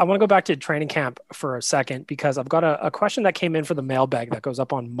 I want to go back to training camp for a second because I've got a question that came in for the mailbag that goes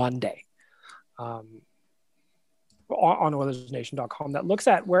up on Monday on OilersNation.com that looks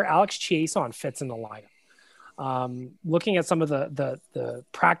at where Alex Chiasson fits in the lineup. Looking at some of the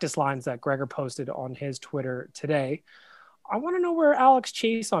practice lines that Gregor posted on his Twitter today, I want to know where Alex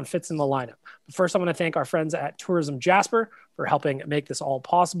Chiasson fits in the lineup. But first, I want to thank our friends at Tourism Jasper for helping make this all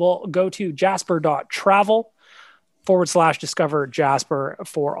possible. Go to jasper.travel/discover Jasper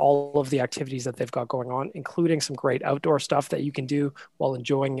for all of the activities that they've got going on, including some great outdoor stuff that you can do while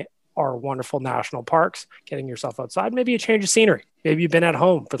enjoying our wonderful national parks, getting yourself outside, maybe a change of scenery. Maybe you've been at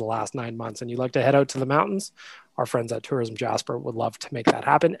home for the last 9 months and you'd like to head out to the mountains. Our friends at Tourism Jasper would love to make that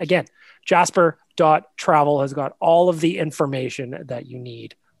happen. Again, jasper.travel has got all of the information that you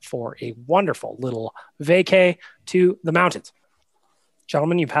need for a wonderful little vacay to the mountains.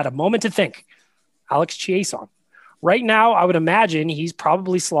 Gentlemen, you've had a moment to think. Alex Chiasson. Right now, I would imagine he's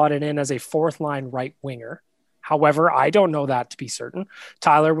probably slotted in as a fourth line right winger. However, I don't know that to be certain.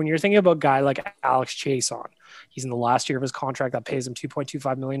 Tyler, when you're thinking about a guy like Alex Chiasson, he's in the last year of his contract that pays him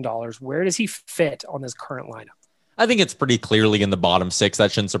 $2.25 million. Where does he fit on this current lineup? I think it's pretty clearly in the bottom six.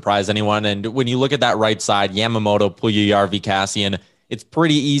 That shouldn't surprise anyone. And when you look at that right side, Yamamoto, Puljujarvi, Kassian, it's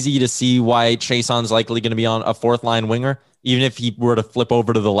pretty easy to see why Chiasson's likely going to be on a fourth line winger. Even if he were to flip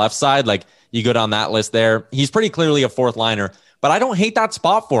over to the left side, like you go down that list there, he's pretty clearly a fourth liner. But I don't hate that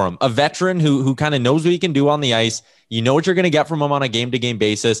spot for him. A veteran who kind of knows what he can do on the ice. You know what you're going to get from him on a game-to-game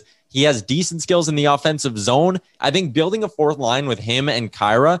basis. He has decent skills in the offensive zone. I think building a fourth line with him and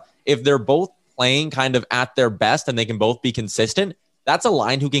Kyra, if they're both playing kind of at their best and they can both be consistent, that's a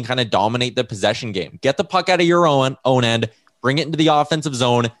line who can kind of dominate the possession game. Get the puck out of your own end, bring it into the offensive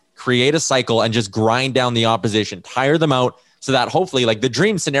zone, create a cycle, and just grind down the opposition, tire them out so that hopefully, like the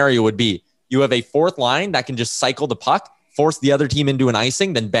dream scenario would be, you have a fourth line that can just cycle the puck, force the other team into an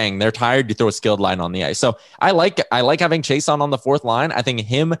icing, then bang, they're tired. You throw a skilled line on the ice. So I like having Chiasson on the fourth line. I think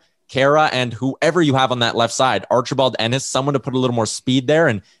him, Kara, and whoever you have on that left side, Archibald Ennis, someone to put a little more speed there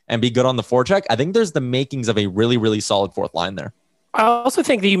and be good on the forecheck. I think there's the makings of a really, really solid fourth line there. I also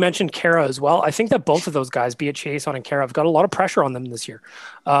think that you mentioned Kara as well. I think that both of those guys, be it Chiasson and Kara, have got a lot of pressure on them this year.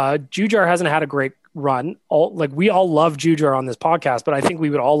 Jujar hasn't had a great run. We all love Jujar on this podcast, but I think we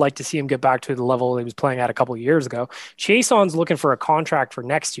would all like to see him get back to the level he was playing at a couple of years ago. Chiasson's looking for a contract for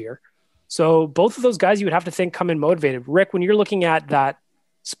next year. So both of those guys you would have to think come in motivated. Rick, when you're looking at that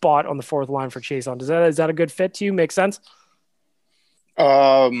spot on the fourth line for Chiasson, is that a good fit to you? Make sense?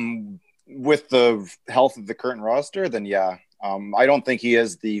 With the health of the current roster, then yeah. I don't think he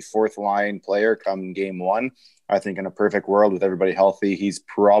is the fourth line player come game one. I think in a perfect world with everybody healthy, he's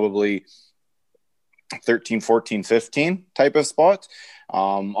probably 13, 14, 15 type of spot.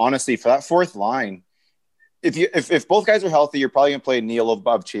 Honestly, for that fourth line, if both guys are healthy, you're probably going to play Neil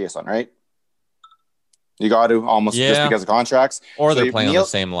above Chiasson, right? You got to almost just because of contracts. Or they're playing on the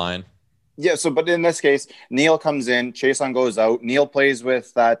same line. Yeah, but in this case, Neil comes in, Chiasson goes out. Neil plays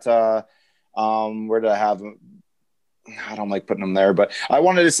with that, where did I have him? I don't like putting him there, but I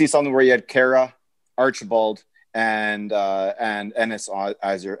wanted to see something where you had Kara, Archibald, and Ennis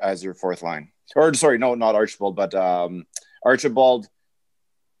as your fourth line. Or sorry, no, not Archibald, but Archibald,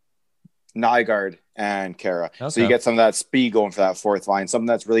 Nygaard, and Kara. Okay. So you get some of that speed going for that fourth line. Something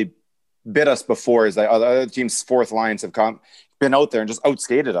that's really bit us before is that other teams' fourth lines have been out there and just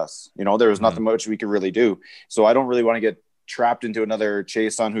outskated us. You know, there was nothing much we could really do. So I don't really want to get trapped into another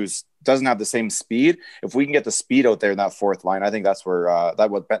Chiasson who doesn't have the same speed. If we can get the speed out there in that fourth line, I think that's where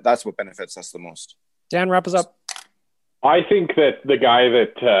that's what benefits us the most. Dan, wrap us up. I think that the guy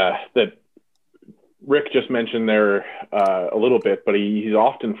that Rick just mentioned there a little bit, but he's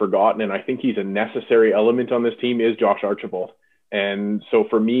often forgotten, and I think he's a necessary element on this team, is Josh Archibald. And so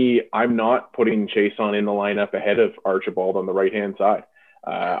for me, I'm not putting Chiasson in the lineup ahead of Archibald on the right-hand side.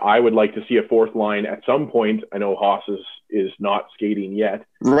 I would like to see a fourth line at some point. I know Haas is not skating yet.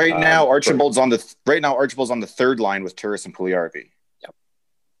 Right now, Archibald's on the third line with Turris and Puljujarvi. Yep.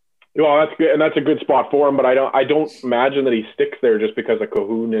 Well, that's good, and that's a good spot for him. But I don't imagine that he sticks there just because of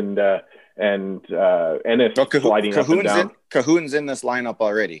Cahoon and Ennis sliding up and down. Cahoon's in this lineup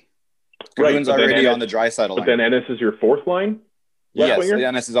already. Cahoon's already on the Draisaitl line. But then Ennis is your fourth line? Yes,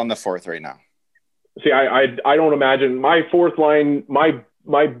 Ennis is on the fourth right now. See, I don't imagine my fourth line,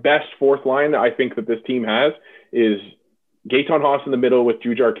 my best fourth line that I think that this team has is Gaetan Haas in the middle with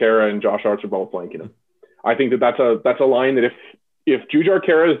Jujar Kara and Josh Archibald flanking him. I think that's a line that if Jujar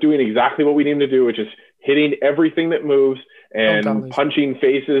Kara is doing exactly what we need him to do, which is hitting everything that moves and punching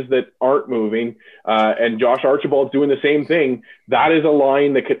faces that aren't moving, and Josh Archibald's doing the same thing, that is a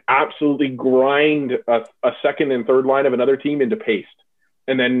line that could absolutely grind a second and third line of another team into paste.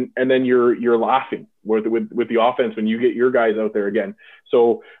 And then you're laughing with the offense when you get your guys out there again.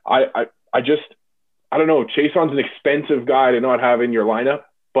 So I don't know. Chiasson's an expensive guy to not have in your lineup,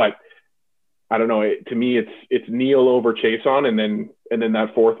 but I don't know. To me, it's Neal over Chason, and then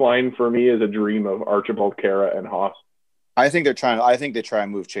that fourth line for me is a dream of Archibald, Kara, and Haas. I think they try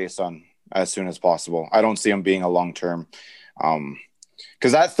and move Chason as soon as possible. I don't see him being a long term,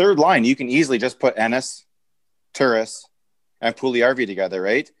 because that third line you can easily just put Ennis, Turris, and Puljujarvi together,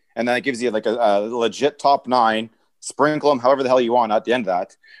 right? And then it gives you like a legit top 9. Sprinkle them however the hell you want at the end of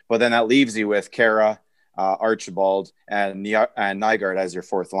that, but then that leaves you with Kara, Archibald, and Nygaard as your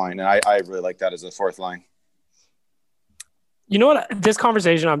fourth line, and I really like that as a fourth line. You know what? This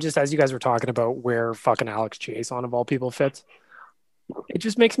conversation, I'm just, as you guys were talking about where fucking Alex Chiasson of all people fits, it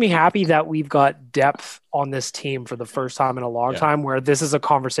just makes me happy that we've got depth on this team for the first time in a long time, where this is a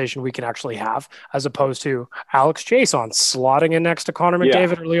conversation we can actually have, as opposed to Alex Chiasson slotting in next to Connor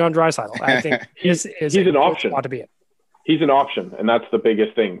McDavid or Leon Draisaitl. I think he's an option. Ought to be it. He's an option, and that's the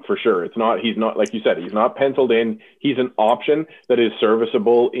biggest thing for sure. He's not, like you said, he's not penciled in. He's an option that is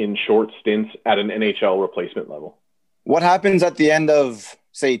serviceable in short stints at an NHL replacement level. What happens at the end of,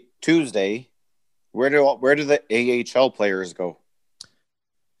 say, Tuesday? Where do the AHL players go?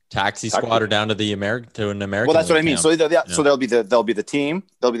 Taxi squad or down to an American. Well, that's what I mean. Camp. So there'll be the team,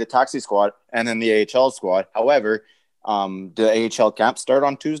 there'll be the taxi squad, and then the AHL squad. However, the AHL camp start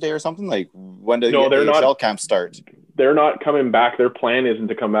on Tuesday or something? Like, when do the AHL camp start? They're not coming back. Their plan isn't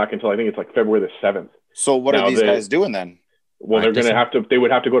to come back until I think it's like February the 7th. So what are these guys doing then? Well, they're going to have to. They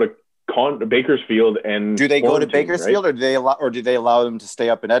would have to go to Bakersfield and. Do they go to Bakersfield, right? Or do they allow them to stay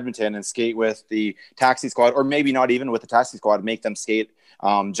up in Edmonton and skate with the taxi squad, or maybe not even with the taxi squad, make them skate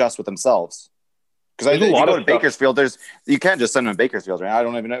just with themselves? Because I think if you go to Bakersfield, you can't just send them to Bakersfield, right? I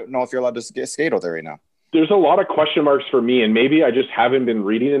don't even know if you're allowed to skate out there right now. There's a lot of question marks for me, and maybe I just haven't been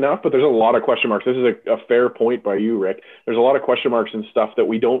reading enough, but there's a lot of question marks. This is a fair point by you, Rick. There's a lot of question marks and stuff that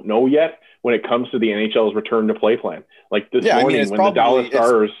we don't know yet when it comes to the NHL's return to play plan. Like this morning, when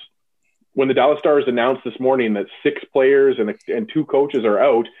the Dallas Stars announced this morning that 6 players and 2 coaches are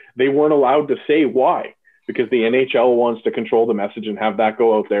out, they weren't allowed to say why, because the NHL wants to control the message and have that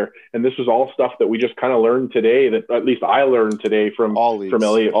go out there. And this was all stuff that we just kind of learned today, that at least I learned today from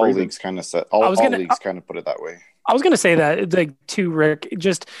Elliot. All leagues kind of leagues kind of put it that way. I was going to say that, like, to Rick,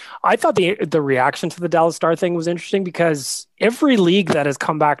 I thought the reaction to the Dallas Star thing was interesting, because every league that has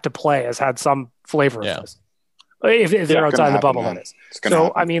come back to play has had some flavor of this. If they're outside the bubble, that is. So,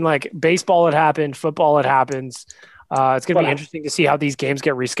 happen. I mean, like, baseball, it happened. Football, it happens. It's going to be interesting to see how these games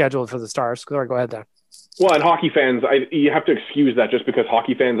get rescheduled for the Stars. Go ahead, Dan. Well, and hockey fans, you have to excuse that, just because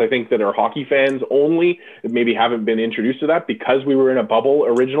hockey fans, I think, that are hockey fans only, maybe haven't been introduced to that because we were in a bubble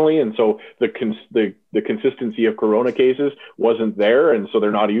originally, and so the consistency of corona cases wasn't there, and so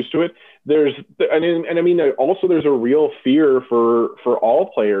they're not used to it. There's a real fear for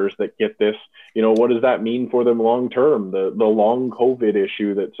all players that get this. You know, what does that mean for them long term? The long COVID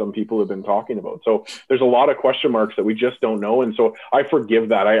issue that some people have been talking about. So there's a lot of question marks that we just don't know. And so I forgive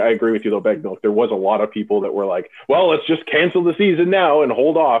that. I agree with you though, Beg Milk. There was a lot of people that were like, well, let's just cancel the season now and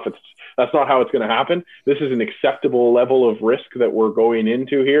hold off. That's not how it's going to happen. This is an acceptable level of risk that we're going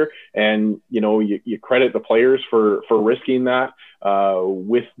into here. And, you know, you credit the players for risking that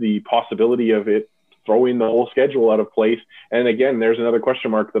with the possibility of it throwing the whole schedule out of place. And again, there's another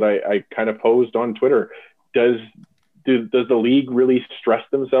question mark that I kind of posed on Twitter. Does the league really stress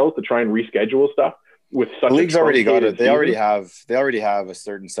themselves to try and reschedule stuff with such the league's already got it? They already have a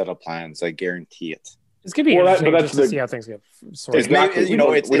certain set of plans. I guarantee it. It's gonna be interesting to see how things get sorted. Exactly. We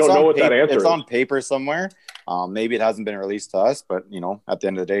don't know what that answer is. It's on paper somewhere. Maybe it hasn't been released to us, but you know, at the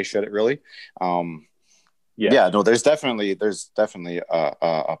end of the day, should it really? There's definitely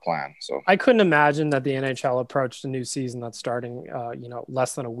a plan. So I couldn't imagine that the NHL approached a new season that's starting,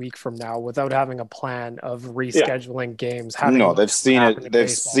 less than a week from now without having a plan of rescheduling games. They've seen it. They've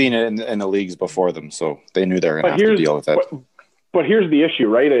seen it in the leagues before them, so they knew they were going to have to deal with it. But here's the issue,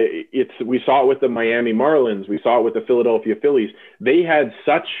 right? We saw it with the Miami Marlins. We saw it with the Philadelphia Phillies. They had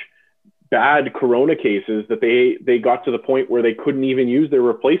such bad corona cases that they got to the point where they couldn't even use their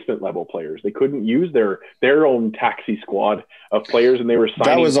replacement level players. They couldn't use their own taxi squad of players, and they were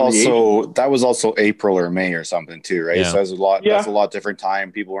signing. That was also April or May or something too, right? Yeah. So that's a lot different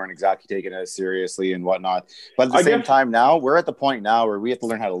time. People weren't exactly taking it as seriously and whatnot. But at the same time, now we're at the point now where we have to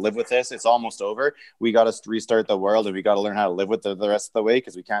learn how to live with this. It's almost over. We got to restart the world, and we got to learn how to live with it the rest of the way,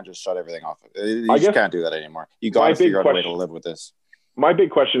 because we can't just shut everything off. You just can't do that anymore. You got to figure out a way to live with this. My big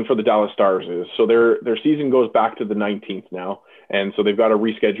question for the Dallas Stars is, so their season goes back to the 19th now, and so they've got to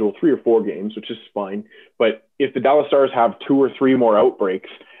reschedule 3 or 4 games, which is fine. But if the Dallas Stars have 2 or 3 more outbreaks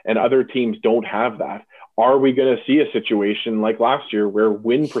and other teams don't have that, are we going to see a situation like last year where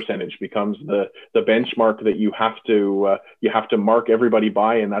win percentage becomes the benchmark that you have to mark everybody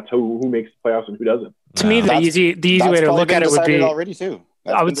by, and that's who makes the playoffs and who doesn't? To me, the easy way to look at it would be already too.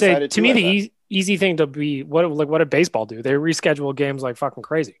 I would say to me the easy thing to be what did baseball do? They reschedule games like fucking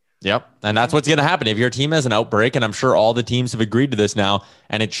crazy. Yep. And that's what's going to happen if your team has an outbreak. And I'm sure all the teams have agreed to this now.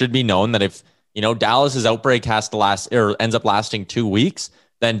 And it should be known that if, Dallas's outbreak has to last or ends up lasting 2 weeks,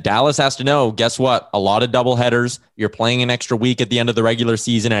 then Dallas has to know, guess what? A lot of doubleheaders. You're playing an extra week at the end of the regular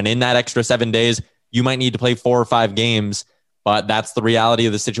season. And in that extra 7 days, you might need to play 4 or 5 games. But that's the reality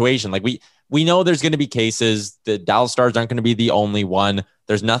of the situation. Like we know there's going to be cases. The Dallas Stars aren't going to be the only one.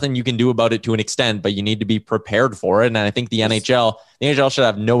 There's nothing you can do about it to an extent, but you need to be prepared for it. And I think the NHL should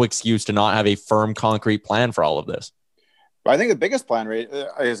have no excuse to not have a firm, concrete plan for all of this. I think the biggest plan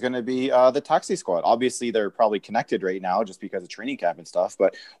is going to be the taxi squad. Obviously, they're probably connected right now just because of training camp and stuff.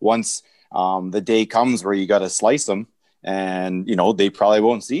 But once the day comes where you got to slice them, and they probably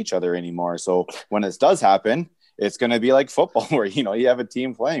won't see each other anymore. So when this does happen, it's going to be like football where, you have a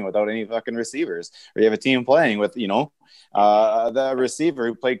team playing without any fucking receivers, or you have a team playing with, the receiver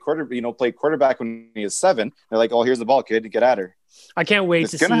who played quarterback when he was 7. They're like, oh, here's the ball, kid, get at her. I can't wait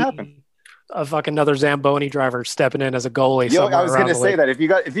to see happen. A fucking another Zamboni driver stepping in as a goalie. I was going to say that if you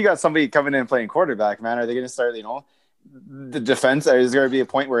got somebody coming in playing quarterback, man, are they going to start, the defense? Is there going to be a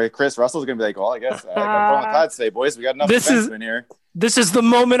point where Chris Russell's going to be like, well, I guess I'm going with Pat today, boys. We got enough defensemen here. This is the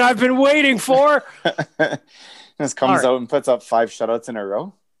moment I've been waiting for. This comes out and puts up 5 shutouts in a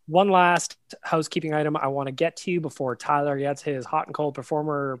row. One last housekeeping item I want to get to before Tyler gets his hot and cold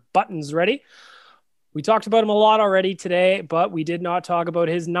performer buttons ready. We talked about him a lot already today, but we did not talk about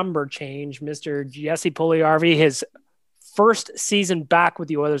his number change. Mr. Jesse Puljujarvi, his first season back with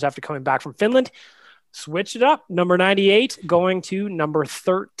the Oilers after coming back from Finland, switched it up. Number 98 going to number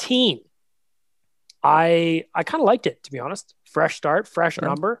 13. I kind of liked it, to be honest. Fresh start, fresh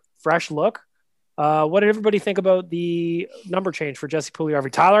number, fresh look. What did everybody think about the number change for Jesse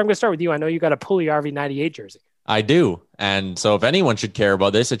Puljujarvi? Tyler, I'm going to start with you. I know you got a Puljujarvi 98 jersey. I do. And so if anyone should care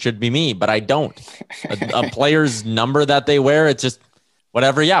about this, it should be me, but I don't. A player's number that they wear, it's just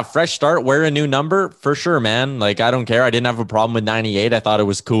whatever. Yeah, fresh start, wear a new number for sure, man. Like, I don't care. I didn't have a problem with 98. I thought it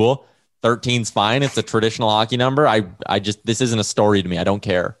was cool. 13's fine. It's a traditional hockey number. I just, this isn't a story to me. I don't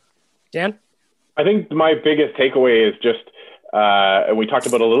care. Dan? I think my biggest takeaway is just, and we talked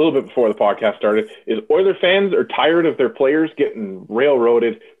about it a little bit before the podcast started, is Oiler fans are tired of their players getting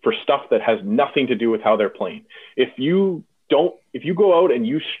railroaded for stuff that has nothing to do with how they're playing. If you go out and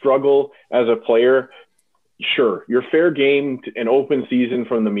you struggle as a player, sure, you're fair game to an open season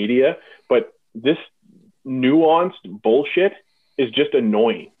from the media, but this nuanced bullshit is just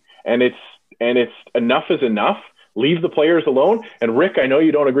annoying. And it's enough is enough. Leave the players alone. And Rick, I know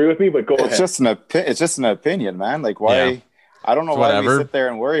you don't agree with me, but go ahead. It's just an opinion, man. Like, why? Yeah. I don't know why we sit there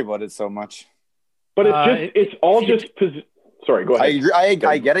and worry about it so much. But it's all just. Sorry, go ahead.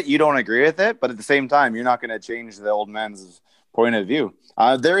 I get it. You don't agree with it, but at the same time, you're not going to change the old man's point of view.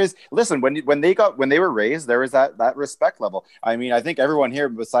 Listen, when they were raised, there was that respect level. I mean, I think everyone here,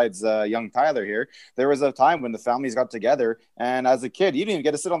 besides young Tyler here, there was a time when the families got together, and as a kid, you didn't even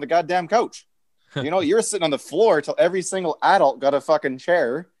get to sit on the goddamn couch. You were sitting on the floor till every single adult got a fucking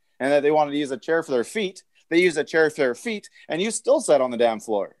chair, and that they wanted to use a chair for their feet. They used a chair for their feet, and you still sat on the damn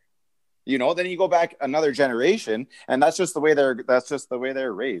floor. Then you go back another generation, and that's just the way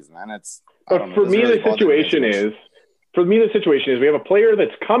they're raised, man. For me, the situation is we have a player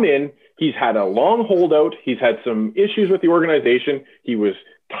that's come in. He's had a long holdout. He's had some issues with the organization. He was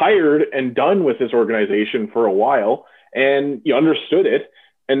tired and done with this organization for a while, and you understood it.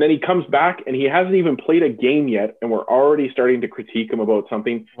 And then he comes back and he hasn't even played a game yet, and we're already starting to critique him about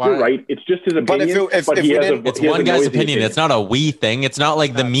something. Why? You're right. It's just his opinion. It's one guy's opinion. It's not a we thing. It's not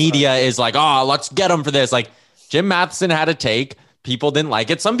like the media is like, oh, let's get him for this. Like Jim Matheson had a take. People didn't like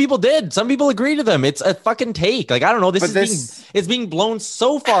it. Some people did. Some people agree to them. It's a fucking take. Like, I don't know. It's being blown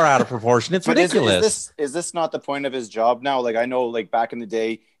so far out of proportion. It's ridiculous. Is this not the point of his job now? Like, I know, like back in the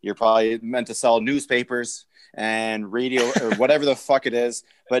day, you're probably meant to sell newspapers and radio or whatever the fuck it is,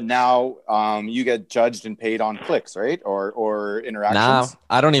 but now you get judged and paid on clicks, right? Or interactions. Nah,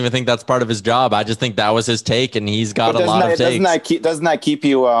 I don't even think that's part of his job. I just think that was his take, and he's got a lot of takes. Doesn't that keep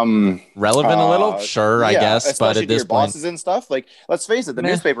you relevant a little? Sure, I guess. But at this your bosses and stuff, like, let's face it, the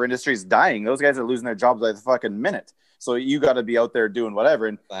newspaper industry is dying. Those guys are losing their jobs by the fucking minute. So you got to be out there doing whatever.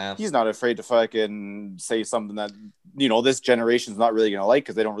 And he's not afraid to fucking say something that, this generation's not really going to like,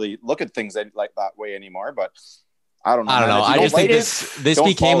 because they don't really look at things like that way anymore. But I don't know. I just think this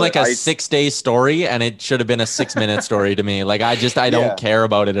became like a 6-day story, and it should have been a 6-minute story to me. Like, I don't care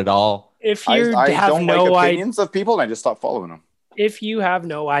about it at all. If you I have don't no like opinions of people, and I just stopped following them. If you have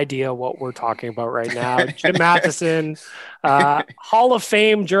no idea what we're talking about right now, Jim Matheson, Hall of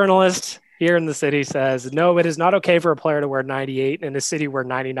Fame journalist here in the city, says, no, it is not okay for a player to wear 98 in a city where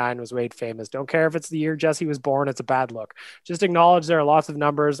 99 was made famous. Don't care if it's the year Jesse was born. It's a bad look. Just acknowledge there are lots of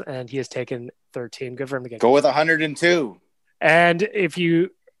numbers, and he has taken 13. Good for him to get. Go with 102. And if you,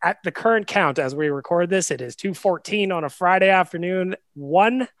 at the current count, as we record this, it is 2:14 on a Friday afternoon,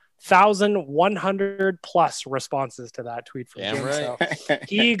 1,100 plus responses to that tweet from Jim. Right. So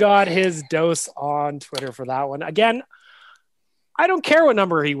he got his dose on Twitter for that one. Again, I don't care what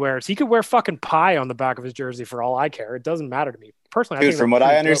number he wears. He could wear fucking pi on the back of his jersey for all I care. It doesn't matter to me personally. Dude, from what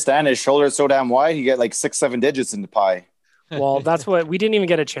I understand, his shoulder is so damn wide, he get like 6-7 digits in the pie. Well, that's what we didn't even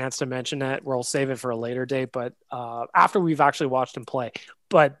get a chance to mention it. We'll save it for a later date, but after we've actually watched him play.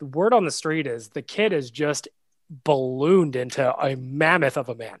 But the word on the street is the kid is just ballooned into a mammoth of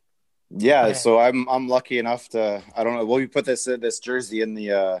a man. Yeah, Okay. so I'm lucky enough to, I don't know, we put this jersey in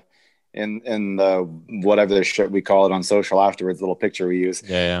the in the whatever the shit we call it on social afterwards, little picture we use.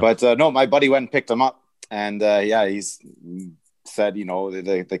 Yeah. But no, my buddy went and picked him up, and he's said, you know,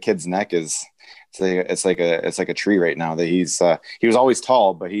 the kid's neck is it's like a tree right now. That he was always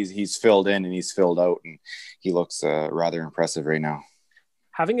tall, but he's filled in and he's filled out, and he looks rather impressive right now.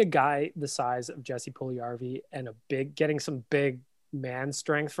 Having a guy the size of Jesse Puljujarvi and getting some big man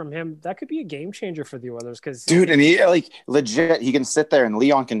strength from him, that could be a game changer for the Oilers. Because dude, and he legit, he can sit there and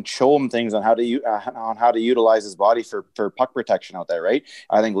Leon can show him things on how to utilize his body for puck protection out there, right?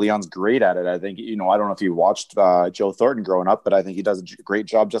 I think Leon's great at it. I think, you know, I don't know if you watched Joe Thornton growing up, but I think he does a great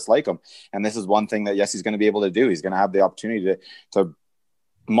job just like him. And this is one thing that he's going to be able to do. He's going to have the opportunity to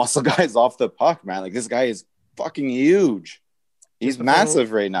muscle guys off the puck, man. Like, this guy is fucking huge. He's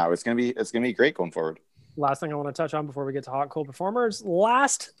massive right now. It's gonna be great going forward. Last thing I want to touch on before we get to hot cold performers,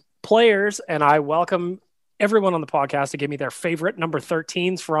 last players, and I welcome everyone on the podcast to give me their favorite number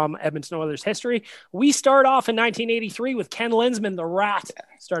 13s from Edmonton Oilers history. We start off in 1983 with Ken Linsman, the Rat,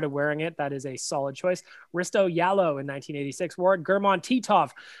 started wearing it. That is a solid choice. Risto Yalo in 1986 wore it. German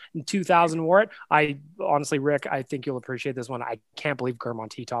Titov in 2000 wore it. I honestly, Rick, I think you'll appreciate this one. I can't believe German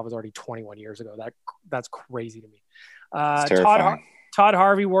Titov was already 21 years ago. That's crazy to me. Todd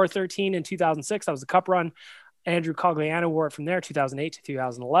Harvey wore 13 in 2006. That was the Cup run. Andrew Cogliano wore it from there, 2008 to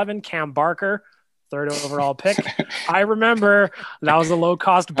 2011. Cam Barker, third overall pick. I remember that was a low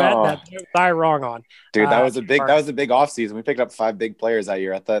cost bet that I wrong on. Dude, that was a big offseason. We picked up 5 big players that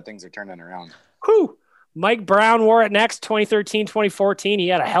year. I thought things are turning around. Whew. Mike Brown wore it next, 2013, 2014. He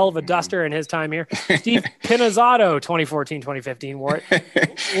had a hell of a duster in his time here. Steve Pinazzato, 2014, 2015 wore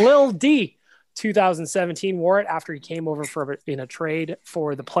it. Lil D, 2017 wore it after he came over in a trade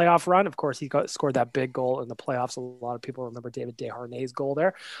for the playoff run. Of course, he scored that big goal in the playoffs. A lot of people remember David Desharnais' goal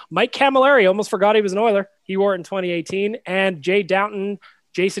there. Mike Camilleri, almost forgot he was an Oiler. He wore it in 2018. And Jay Downton,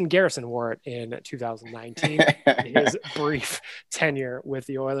 Jason Garrison wore it in 2019. His brief tenure with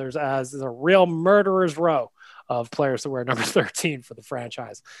the Oilers as a real murderer's row of players to wear number 13 for the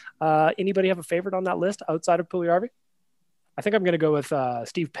franchise. Anybody have a favorite on that list outside of Puljujarvi? I think I'm going to go with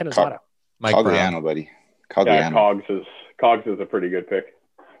Steve Pinazzato. Mike Cogliano, buddy. Cogliano. Yeah, Cogs is a pretty good pick.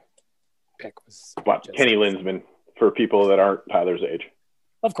 But Kenny Linsman for people that aren't Tyler's age.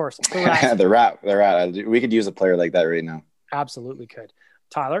 Of course. The rat. We could use a player like that right now. Absolutely could.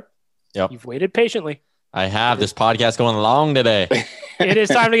 Tyler, yep. You've waited patiently. I have. This podcast going long today. It is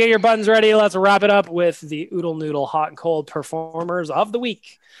time to get your buttons ready. Let's wrap it up with the Oodle Noodle hot and cold performers of the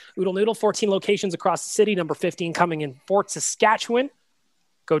week. Oodle Noodle, 14 locations across the city. Number 15 coming in Fort Saskatchewan.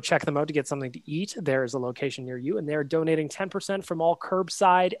 Go check them out to get something to eat. There is a location near you, and they're donating 10% from all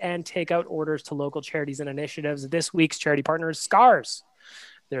curbside and takeout orders to local charities and initiatives. This week's charity partner is Scars.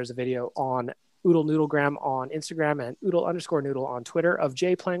 There's a video on Oodle Noodlegram on Instagram and Oodle_Noodle on Twitter of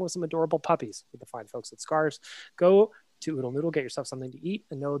Jay playing with some adorable puppies with the fine folks at Scars. Go to Oodle Noodle, get yourself something to eat,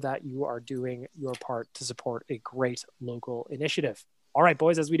 and know that you are doing your part to support a great local initiative. All right,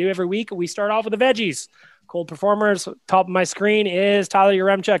 boys, as we do every week, we start off with the veggies. Cold performers. Top of my screen is Tyler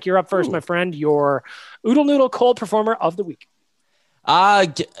Yaremchuk. You're up first, my friend. Your Oodle Noodle cold performer of the week.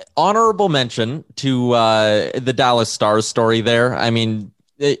 Honorable mention to the Dallas Stars story there. I mean,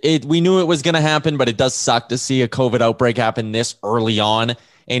 we knew it was going to happen, but it does suck to see a COVID outbreak happen this early on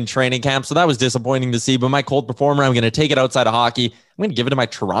in training camp. So that was disappointing to see. But my cold performer, I'm going to take it outside of hockey. I'm going to give it to my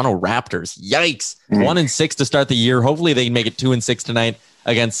Toronto Raptors. Yikes. 1-6 to start the year. Hopefully they can make it 2-6 tonight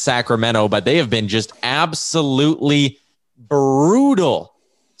against Sacramento, but they have been just absolutely brutal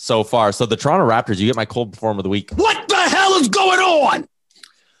so far. So the Toronto Raptors, you get my cold performer of the week. What the hell is going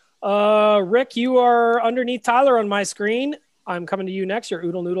on? Rick, you are underneath Tyler on my screen. I'm coming to you next. Your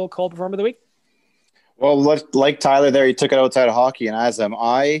Oodle Noodle cold performer of the week. Well, like Tyler there, he took it outside of hockey, and as am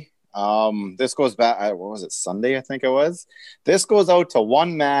I. This goes back, what was it, Sunday, I think it was. This goes out to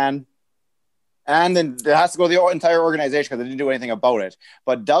one man, and then it has to go to the entire organization because they didn't do anything about it.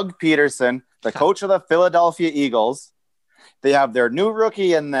 But Doug Peterson, the coach of the Philadelphia Eagles, they have their new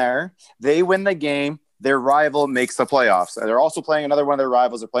rookie in there. They win the game. Their rival makes the playoffs. And they're also playing another one of their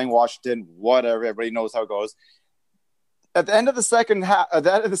rivals. They're playing Washington, whatever. Everybody knows how it goes. At the end of the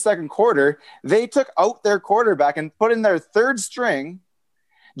second quarter, they took out their quarterback and put in their third string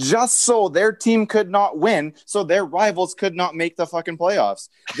just so their team could not win, so their rivals could not make the fucking playoffs.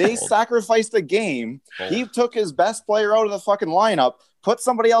 They sacrificed the game. He took his best player out of the fucking lineup, put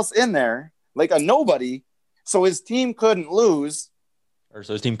somebody else in there, like a nobody, so his team couldn't lose. Or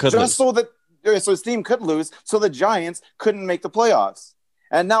so his team could lose. So his team could lose, so the Giants couldn't make the playoffs.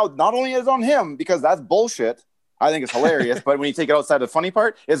 And now, not only is it on him, because that's bullshit, I think it's hilarious, but when you take it outside the funny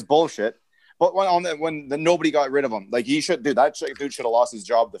part, it's bullshit. But when nobody got rid of him, like he should, dude, that dude should have lost his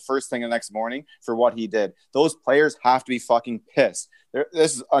job the first thing the next morning for what he did. Those players have to be fucking pissed.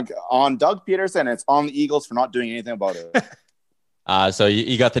 This is on Doug Peterson, and it's on the Eagles for not doing anything about it. So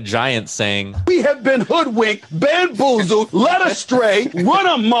you got the Giants saying, "We have been hoodwinked, bamboozled, led astray, run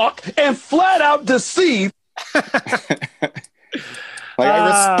amok, and flat out deceived." Like,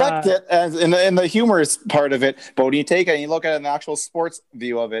 I respect it as in the humorous part of it, but when you take it and you look at an actual sports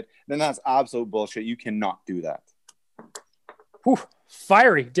view of it, then that's absolute bullshit. You cannot do that. Whew,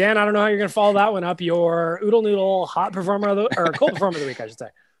 fiery. Dan, I don't know how you're going to follow that one up. Your Oodle Noodle hot performer or cold performer of the week, I should say.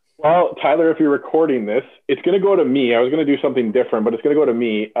 Well, Tyler, if you're recording this, it's going to go to me. I was going to do something different, but it's going to go to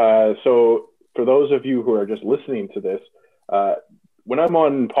me. So for those of you who are just listening to this, when I'm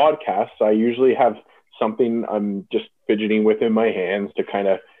on podcasts, I usually have something I'm just fidgeting with in my hands to kind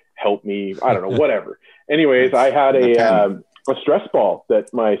of help me. I don't know, whatever. Anyways, I had a stress ball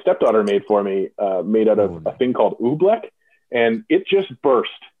that my stepdaughter made for me, made out of a thing called oobleck, and it just burst.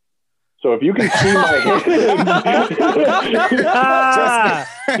 So if you can see my hand,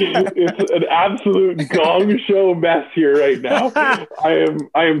 it's an absolute gong show mess here right now. I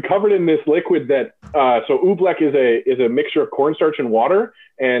am covered in this liquid that so oobleck is a mixture of cornstarch and water,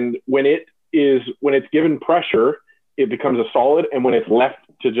 and when it's given pressure, it becomes a solid, and when it's left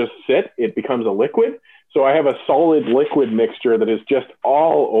to just sit, it becomes a liquid. So I have a solid liquid mixture that is just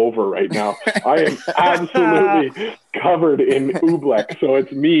all over right now. I am absolutely covered in oobleck. So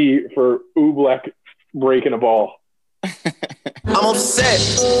it's me for oobleck breaking a ball. I'm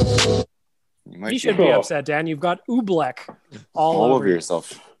upset. You should be upset, Dan. You've got oobleck all over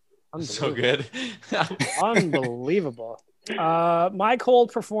yourself. So good. Unbelievable. My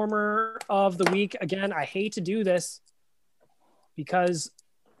cold performer of the week, again, I hate to do this because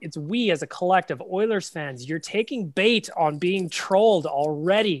it's we as a collective Oilers fans. You're taking bait on being trolled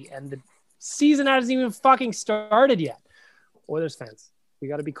already, and the season hasn't even fucking started yet. Oilers fans, we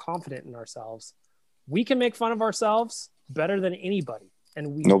got to be confident in ourselves. We can make fun of ourselves better than anybody,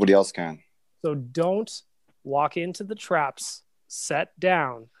 and nobody else can. So don't walk into the traps set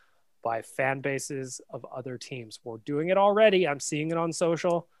down by fan bases of other teams. We're doing it already. I'm seeing it on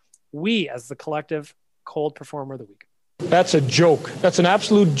social. We, as the collective, cold performer of the week. That's a joke. That's an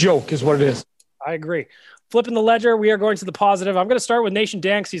absolute joke is what it is. I agree. Flipping the ledger, we are going to the positive. I'm going to start with Nation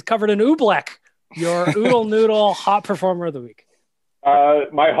Dan because he's covered in oobleck. Your Oodle Noodle hot performer of the week.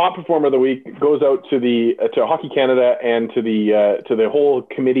 My hot performer of the week goes out to to Hockey Canada and to the whole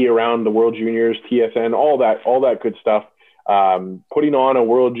committee around the World Juniors, TSN, all that good stuff. Putting on a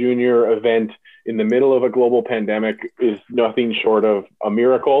World Junior event in the middle of a global pandemic is nothing short of a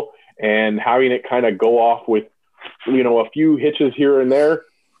miracle, and having it kind of go off with, a few hitches here and there.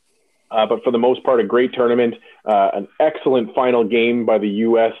 But for the most part, a great tournament, an excellent final game by the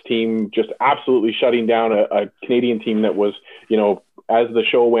U.S. team, just absolutely shutting down a Canadian team that was, as the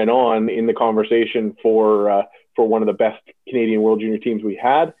show went on, in the conversation for one of the best Canadian World Junior teams we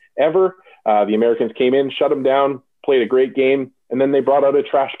had ever. The Americans came in, shut them down, played a great game, and then they brought out a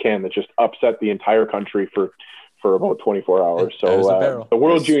trash can that just upset the entire country for about 24 hours. So the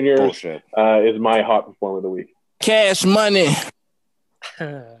World Juniors is my hot performer of the week. Cash money.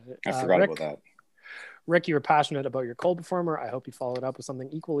 I forgot about that. Rick, you were passionate about your cold performer. I hope you followed up with something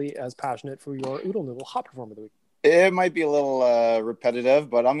equally as passionate for your Oodle Noodle hot performer of the week. It might be a little repetitive,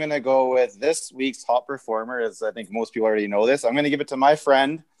 but I'm going to go with this week's hot performer, as I think most people already know this. I'm going to give it to my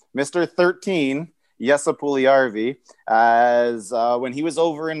friend, Mr. 13, Jesse Puljujärvi, as when he was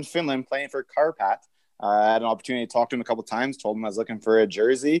over in Finland playing for Karpat. I had an opportunity to talk to him a couple times, told him I was looking for a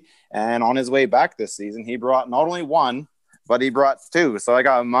jersey, and on his way back this season, he brought not only one, but he brought two. So I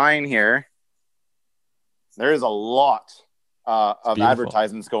got mine here. There's a lot of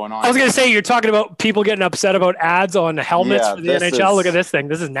advertisements going on. I was going to say, you're talking about people getting upset about ads on helmets for the NHL. Look at this thing.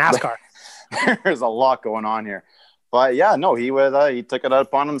 This is NASCAR. There's a lot going on here. But yeah, no, he took it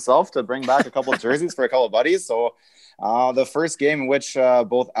upon himself to bring back a couple of jerseys for a couple of buddies. So the first game in which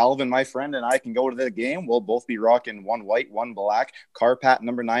both Alvin, my friend, and I can go to the game, we'll both be rocking one white, one black Carpat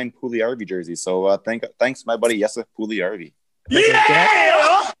number 9 Puljujarvi jersey. So thanks, my buddy Jesse Puljujarvi.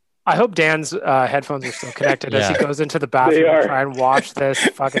 Yeah! I hope Dan's headphones are still connected as he goes into the bathroom and try and watch this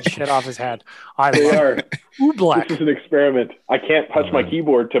fucking shit off his head. They are. Oobleck. This is an experiment. I can't touch my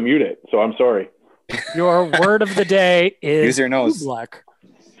keyboard to mute it, so I'm sorry. Your word of the day is use your nose. Oobleck.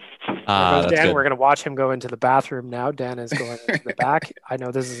 Dan, good. We're going to watch him go into the bathroom now. Dan is going into the back. I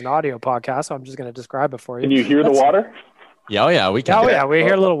know this is an audio podcast, so I'm just going to describe it for you. Can you hear the water? Yeah, we can. Oh, yeah, we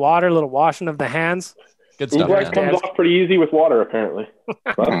hear a little water, a little washing of the hands. Good stuff. Oobleck comes off pretty easy with water, apparently.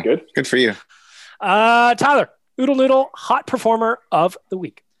 That's good. Good for you. Tyler, Oodle Noodle, hot performer of the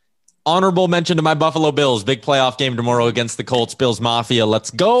week. Honorable mention to my Buffalo Bills. Big playoff game tomorrow against the Colts. Bills Mafia.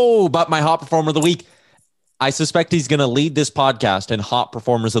 Let's go. But my hot performer of the week, I suspect he's going to lead this podcast in hot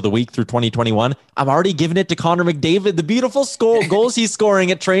performers of the week through 2021. I'm already giving it to Connor McDavid. The beautiful goals he's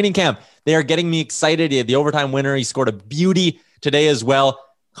scoring at training camp. They are getting me excited. He had the overtime winner. He scored a beauty today as well.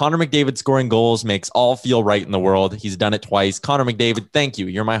 Connor McDavid scoring goals makes all feel right in the world. He's done it twice. Connor McDavid, thank you.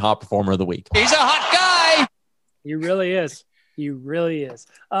 You're my hot performer of the week. He's a hot guy. He really is. He really is.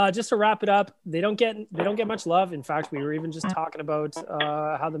 Just to wrap it up, they don't get much love. In fact, we were even just talking about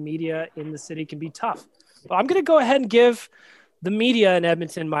how the media in the city can be tough. But I'm going to go ahead and give the media in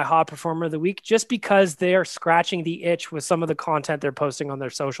Edmonton my hot performer of the week, just because they are scratching the itch with some of the content they're posting on their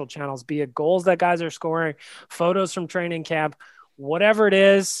social channels, be it goals that guys are scoring, photos from training camp, whatever it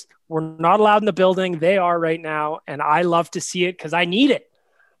is. We're not allowed in the building. They are right now. And I love to see it because I need it.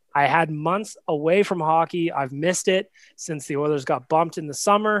 I had months away from hockey. I've missed it since the Oilers got bumped in the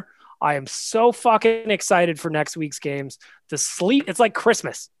summer. I am so fucking excited for next week's games. The sleep, it's like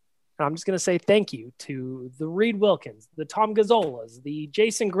Christmas. And I'm just going to say thank you to the Reed Wilkins, the Tom Gazzolas, the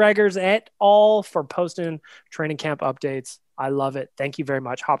Jason Gregors et al. For posting training camp updates. I love it. Thank you very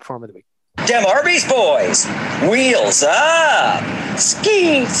much. Hot performer of the week. Dem Arby's boys, wheels up,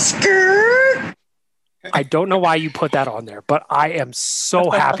 ski skirt. I don't know why you put that on there, but I am so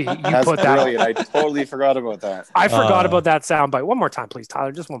happy you That's put that brilliant. on. I totally forgot about that. I forgot about that soundbite. One more time, please,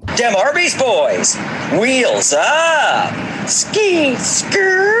 Tyler. Just one more. Dem Arby's boys, wheels up, ski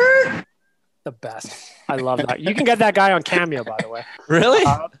skirt. The best. I love that. You can get that guy on Cameo, by the way. Really?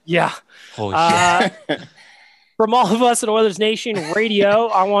 Yeah. Holy shit. From all of us at Oilers Nation Radio,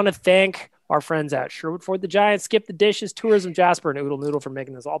 I want to thank our friends at Sherwood Ford the Giant, Skip the Dishes, Tourism Jasper, and Oodle Noodle for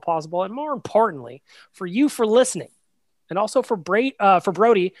making this all possible. And more importantly, for you for listening. And also for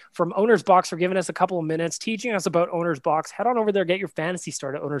Brody from Owner's Box for giving us a couple of minutes, teaching us about Owner's Box. Head on over there, get your fantasy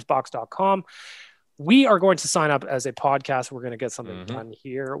start at ownersbox.com. We are going to sign up as a podcast. We're going to get something done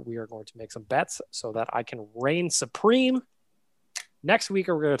here. We are going to make some bets so that I can reign supreme. Next week,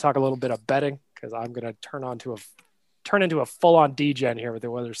 we're going to talk a little bit of betting because I'm going to turn into a full-on DGen here with the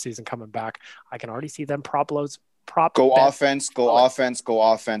Oilers season coming back. I can already see them go offense, go offense, go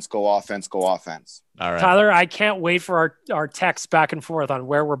offense, go offense. All right. Tyler, I can't wait for our texts back and forth on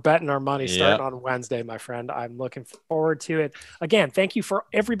where we're betting our money starting on Wednesday, my friend. I'm looking forward to it. Again, thank you for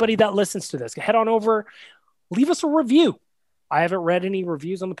everybody that listens to this. Head on over, leave us a review. I haven't read any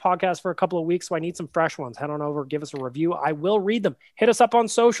reviews on the podcast for a couple of weeks, so I need some fresh ones. Head on over, give us a review. I will read them. Hit us up on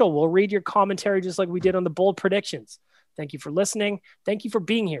social. We'll read your commentary just like we did on the bold predictions. Thank you for listening. Thank you for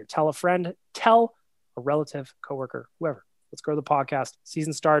being here. Tell a friend, tell a relative, coworker, whoever. Let's grow the podcast.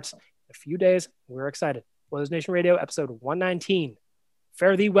 Season starts in a few days. We're excited. Oilers Nation Radio, episode 119.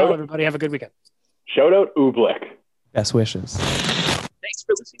 Fare thee well, everybody. Have a good weekend. Shout out Oobleck. Best wishes. Thanks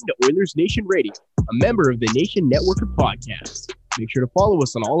for listening to Oilers Nation Radio, a member of the Nation Network of Podcasts. Make sure to follow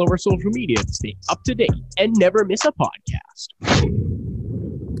us on all of our social media to stay up to date and never miss a podcast.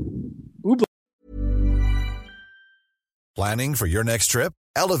 Planning for your next trip?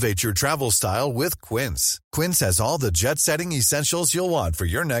 Elevate your travel style with Quince. Quince has all the jet-setting essentials you'll want for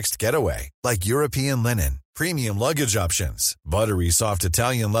your next getaway, like European linen, premium luggage options, buttery soft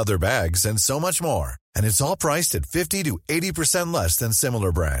Italian leather bags, and so much more. And it's all priced at 50 to 80% less than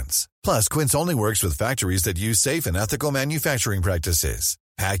similar brands. Plus, Quince only works with factories that use safe and ethical manufacturing practices.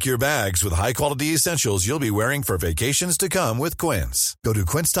 Pack your bags with high-quality essentials you'll be wearing for vacations to come with Quince. Go to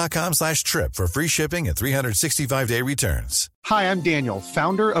quince.com/trip for free shipping and 365-day returns. Hi, I'm Daniel,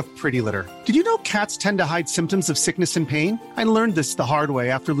 founder of Pretty Litter. Did you know cats tend to hide symptoms of sickness and pain? I learned this the hard way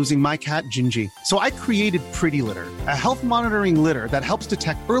after losing my cat, Gingy. So I created Pretty Litter, a health monitoring litter that helps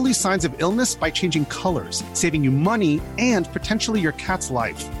detect early signs of illness by changing colors, saving you money and potentially your cat's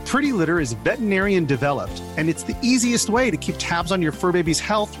life. Pretty Litter is veterinarian developed, and it's the easiest way to keep tabs on your fur baby's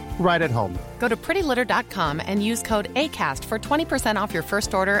health right at home. Go to prettylitter.com and use code ACAST for 20% off your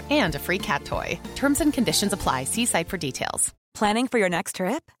first order and a free cat toy. Terms and conditions apply. See site for details. Planning for your next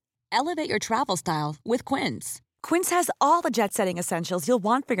trip? Elevate your travel style with Quince. Quince has all the jet-setting essentials you'll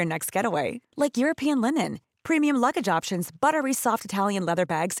want for your next getaway, like European linen, premium luggage options, buttery soft Italian leather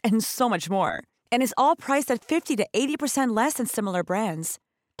bags, and so much more. And is all priced at 50 to 80% less than similar brands.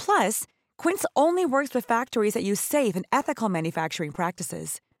 Plus, Quince only works with factories that use safe and ethical manufacturing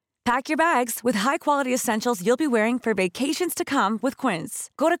practices. Pack your bags with high-quality essentials you'll be wearing for vacations to come with Quince.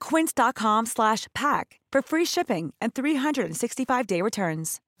 Go to quince.com/pack for free shipping and 365-day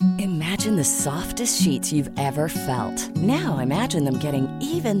returns. Imagine the softest sheets you've ever felt. Now imagine them getting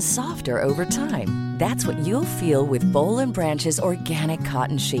even softer over time. That's what you'll feel with Boll & Branch's organic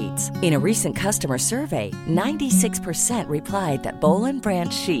cotton sheets. In a recent customer survey, 96% replied that Boll &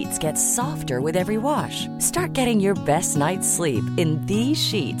 Branch sheets get softer with every wash. Start getting your best night's sleep in these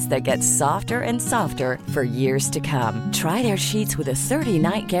sheets that get softer and softer for years to come. Try their sheets with a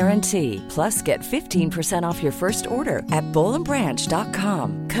 30-night guarantee. Plus, get 15% off your first order at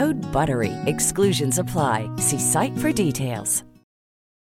bollandbranch.com. Code BUTTERY. Exclusions apply. See site for details.